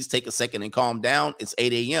you please take a second and calm down? It's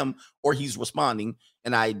 8 a.m. Or he's responding.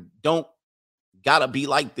 And I don't gotta be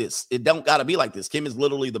like this. It don't gotta be like this. Kim is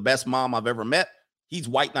literally the best mom I've ever met. He's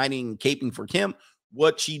white knighting and caping for Kim.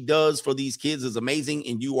 What she does for these kids is amazing.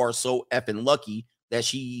 And you are so effing lucky that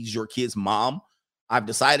she's your kid's mom. I've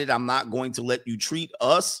decided I'm not going to let you treat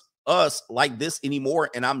us like this anymore.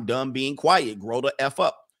 And I'm done being quiet. Grow the F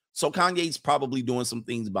up. So Kanye's probably doing some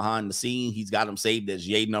things behind the scene. He's got him saved as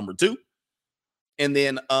Ye number 2. And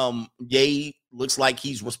then Ye looks like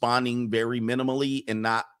he's responding very minimally and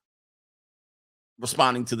not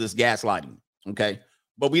responding to this gaslighting. Okay.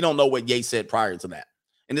 But we don't know what Ye said prior to that.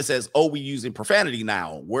 And it says, oh, we using profanity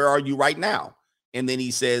now. Where are you right now? And then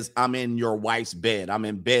he says, I'm in your wife's bed. I'm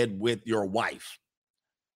in bed with your wife.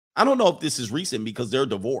 I don't know if this is recent because they're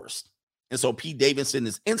divorced. And so Pete Davidson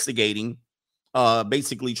is instigating,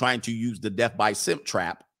 basically trying to use the death by simp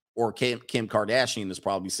trap, or Kim Kardashian is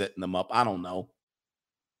probably setting them up. I don't know.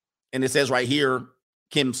 And it says right here,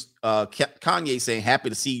 Kanye saying, happy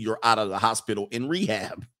to see you're out of the hospital in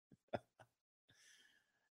rehab.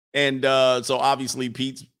 And so obviously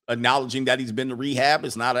Pete's acknowledging that he's been to rehab.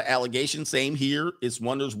 It's not an allegation. Same here. It's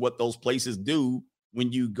wonders what those places do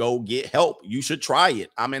when you go get help. You should try it.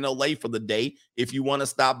 I'm in LA for the day. If you want to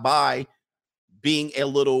stop by, being a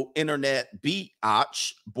little internet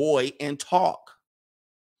biatch boy and talk.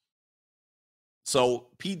 So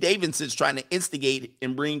Pete Davidson's trying to instigate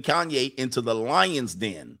and bring Kanye into the lion's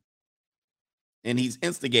den. And he's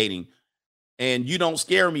instigating. And you don't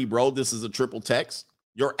scare me, bro. This is a triple text.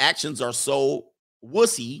 Your actions are so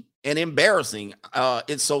wussy and embarrassing.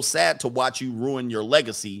 It's so sad to watch you ruin your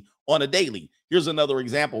legacy on a daily. Here's another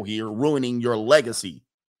example here, ruining your legacy.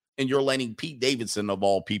 And you're letting Pete Davidson, of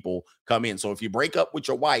all people, come in. So if you break up with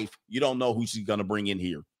your wife, you don't know who she's going to bring in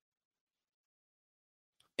here.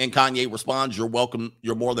 And Kanye responds, you're welcome.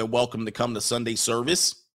 You're more than welcome to come to Sunday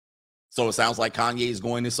service. So it sounds like Kanye is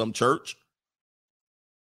going to some church.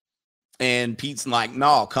 And Pete's like,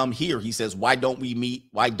 no, come here. He says, why don't we meet?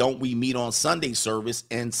 Why don't we meet on Sunday service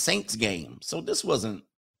and Saints game? So this wasn't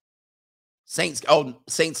Saints. Oh,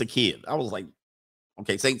 Saints a kid. I was like,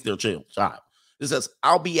 okay, Saints, they're chill. Child. It says,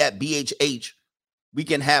 I'll be at BHH. We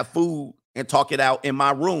can have food and talk it out in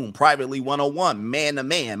my room, privately, 101, man to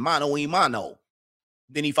man, mano y mano.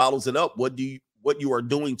 Then he follows it up. What you are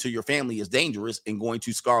doing to your family is dangerous and going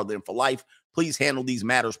to scar them for life. Please handle these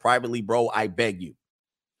matters privately, bro. I beg you.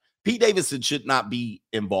 Pete Davidson should not be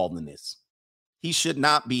involved in this. He should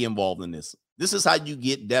not be involved in this. This is how you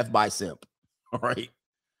get death by simp. All right.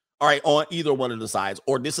 All right. On either one of the sides.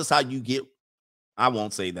 Or this is how you get, I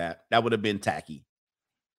won't say that. That would have been tacky.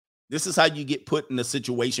 This is how you get put in a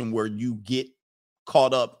situation where you get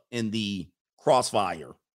caught up in the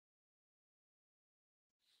crossfire.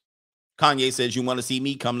 Kanye says, you want to see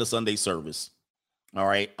me? Come to Sunday service. All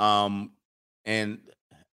right. And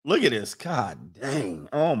look at this. God dang.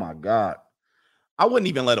 Oh my God. I wouldn't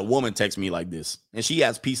even let a woman text me like this. And she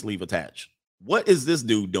has peace leave attached. What is this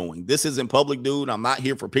dude doing? This isn't public, dude. I'm not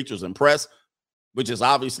here for pictures and press, which is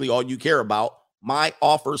obviously all you care about. My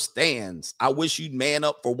offer stands. I wish you'd man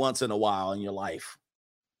up for once in a while in your life.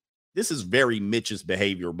 This is very Mitch's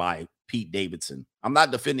behavior by Pete Davidson. I'm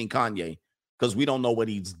not defending Kanye because we don't know what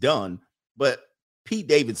he's done, but Pete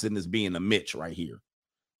Davidson is being a Mitch right here.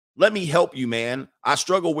 Let me help you, man. I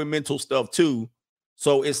struggle with mental stuff too,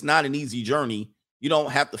 so it's not an easy journey. You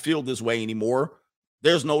don't have to feel this way anymore.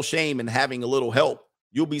 There's no shame in having a little help.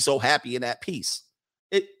 You'll be so happy and at peace.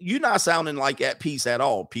 You're not sounding like at peace at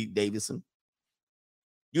all, Pete Davidson.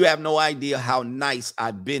 You have no idea how nice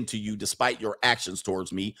I've been to you despite your actions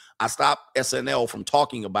towards me. I stopped SNL from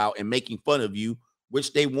talking about and making fun of you,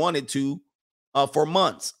 which they wanted to for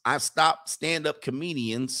months. I stopped stand-up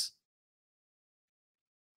comedians.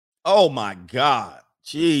 Oh, my God.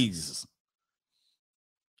 Jesus.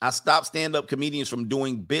 I stopped stand-up comedians from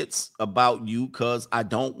doing bits about you because I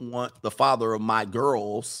don't want the father of my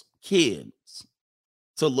girls' kids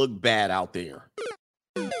to look bad out there.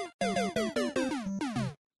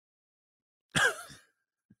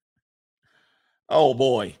 Oh,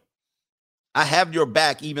 boy. I have your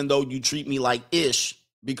back even though you treat me like ish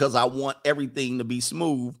because I want everything to be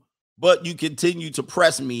smooth, but you continue to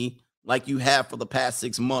press me like you have for the past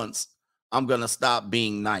 6 months. I'm going to stop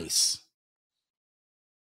being nice.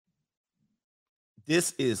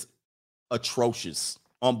 This is atrocious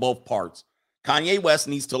on both parts. Kanye West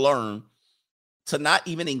needs to learn to not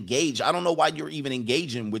even engage. I don't know why you're even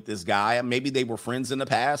engaging with this guy. Maybe they were friends in the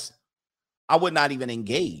past. I would not even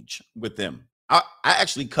engage with them. I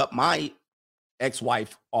actually cut my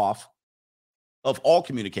ex-wife off of all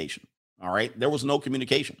communication. All right. There was no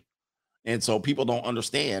communication. And so people don't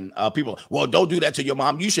understand. People, well, don't do that to your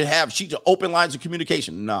mom. You should have open lines of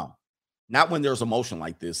communication. No, not when there's emotion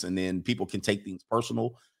like this. And then people can take things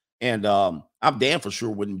personal. And I'm damn for sure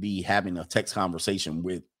wouldn't be having a text conversation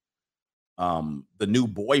with the new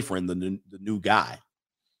boyfriend, the new guy.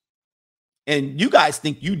 And you guys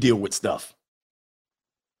think you deal with stuff.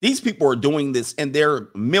 These people are doing this and they're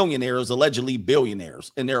millionaires, allegedly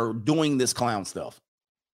billionaires, and they're doing this clown stuff.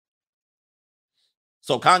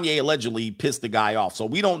 So Kanye allegedly pissed the guy off. So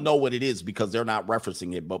we don't know what it is because they're not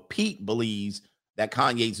referencing it. But Pete believes that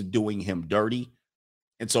Kanye's doing him dirty.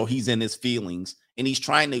 And so he's in his feelings and he's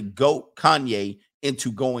trying to goat Kanye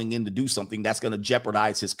into going in to do something that's going to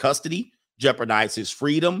jeopardize his custody, jeopardize his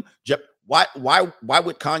freedom. Why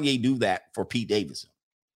would Kanye do that for Pete Davidson?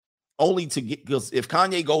 Only to get, because if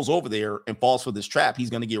Kanye goes over there and falls for this trap, he's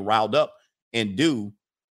going to get riled up and do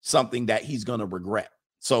something that he's going to regret.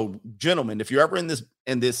 So, gentlemen, if you're ever in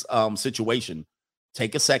this situation,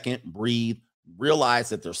 take a second, breathe, realize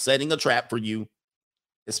that they're setting a trap for you,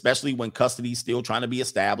 especially when custody's still trying to be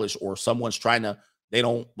established, or someone's they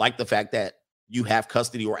don't like the fact that you have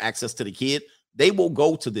custody or access to the kid. They will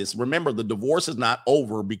go to this. Remember, the divorce is not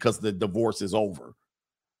over because the divorce is over.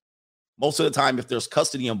 Most of the time, if there's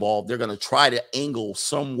custody involved, they're going to try to angle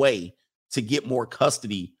some way to get more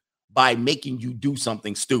custody by making you do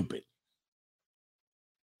something stupid.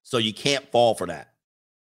 So you can't fall for that.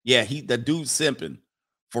 Yeah, the dude's simping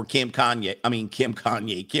for Kim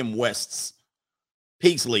West's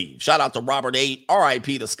peace leave. Shout out to Robert 8. RIP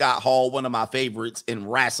to Scott Hall, one of my favorites in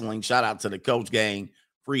wrestling. Shout out to the Coach Gang,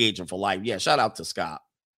 free agent for life. Yeah, shout out to Scott.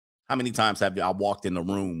 How many times have I walked in the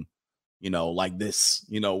room, like this,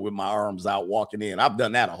 with my arms out walking in? I've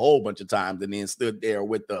done that a whole bunch of times and then stood there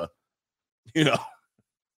with the,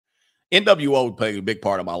 NWO played a big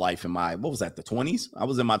part of my life in what was that, the 20s? I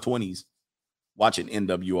was in my 20s watching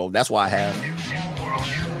NWO. That's why I have.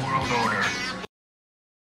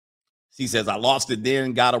 He says, I lost it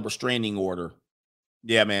then, got a restraining order.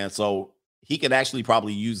 Yeah, man. So he could actually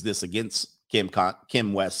probably use this against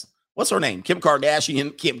Kim West. What's her name? Kim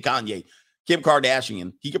Kardashian, Kim Kardashian.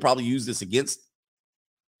 He could probably use this against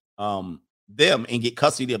them and get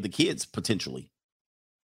custody of the kids potentially.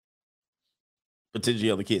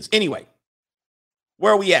 Anyway,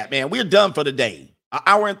 where are we at, man? We're done for the day. An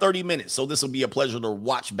hour and 30 minutes. So this will be a pleasure to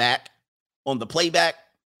watch back on the playback.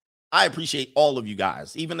 I appreciate all of you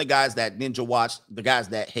guys, even the guys that ninja watch, the guys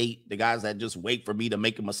that hate, the guys that just wait for me to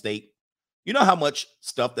make a mistake. You know how much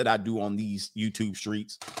stuff that I do on these YouTube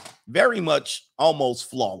streets? Very much almost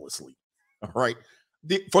flawlessly. All right.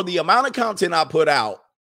 For the amount of content I put out,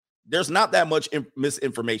 there's not that much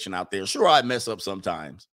misinformation out there. Sure, I mess up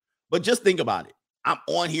sometimes, but just think about it. I'm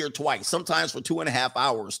on here twice, sometimes for 2.5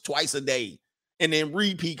 hours, twice a day, and then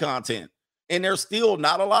repeat content. And there's still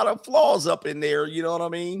not a lot of flaws up in there. You know what I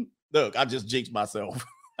mean? Look, I just jinxed myself.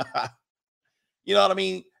 You know what I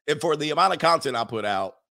mean? And for the amount of content I put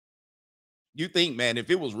out, you think, man,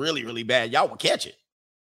 if it was really, really bad, y'all would catch it.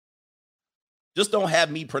 Just don't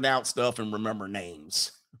have me pronounce stuff and remember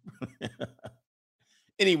names.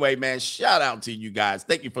 Anyway, man, shout out to you guys.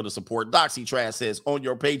 Thank you for the support. Doxy Trash says, on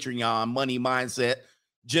your Patreon, Money Mindset,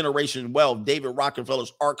 Generation Wealth, David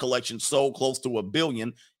Rockefeller's art collection sold close to $1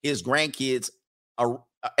 billion. His grandkids,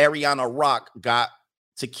 Ariana Rock, got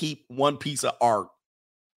to keep one piece of art.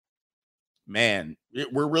 Man,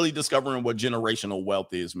 we're really discovering what generational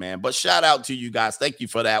wealth is, man. But shout out to you guys. Thank you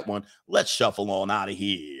for that one. Let's shuffle on out of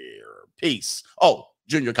here. Peace. Oh,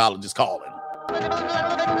 junior college is calling.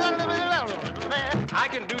 I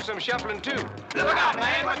can do some shuffling too. Look out,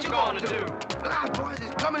 man, what you gonna do? Look out, boys,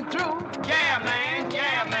 it's coming through. Yeah, man.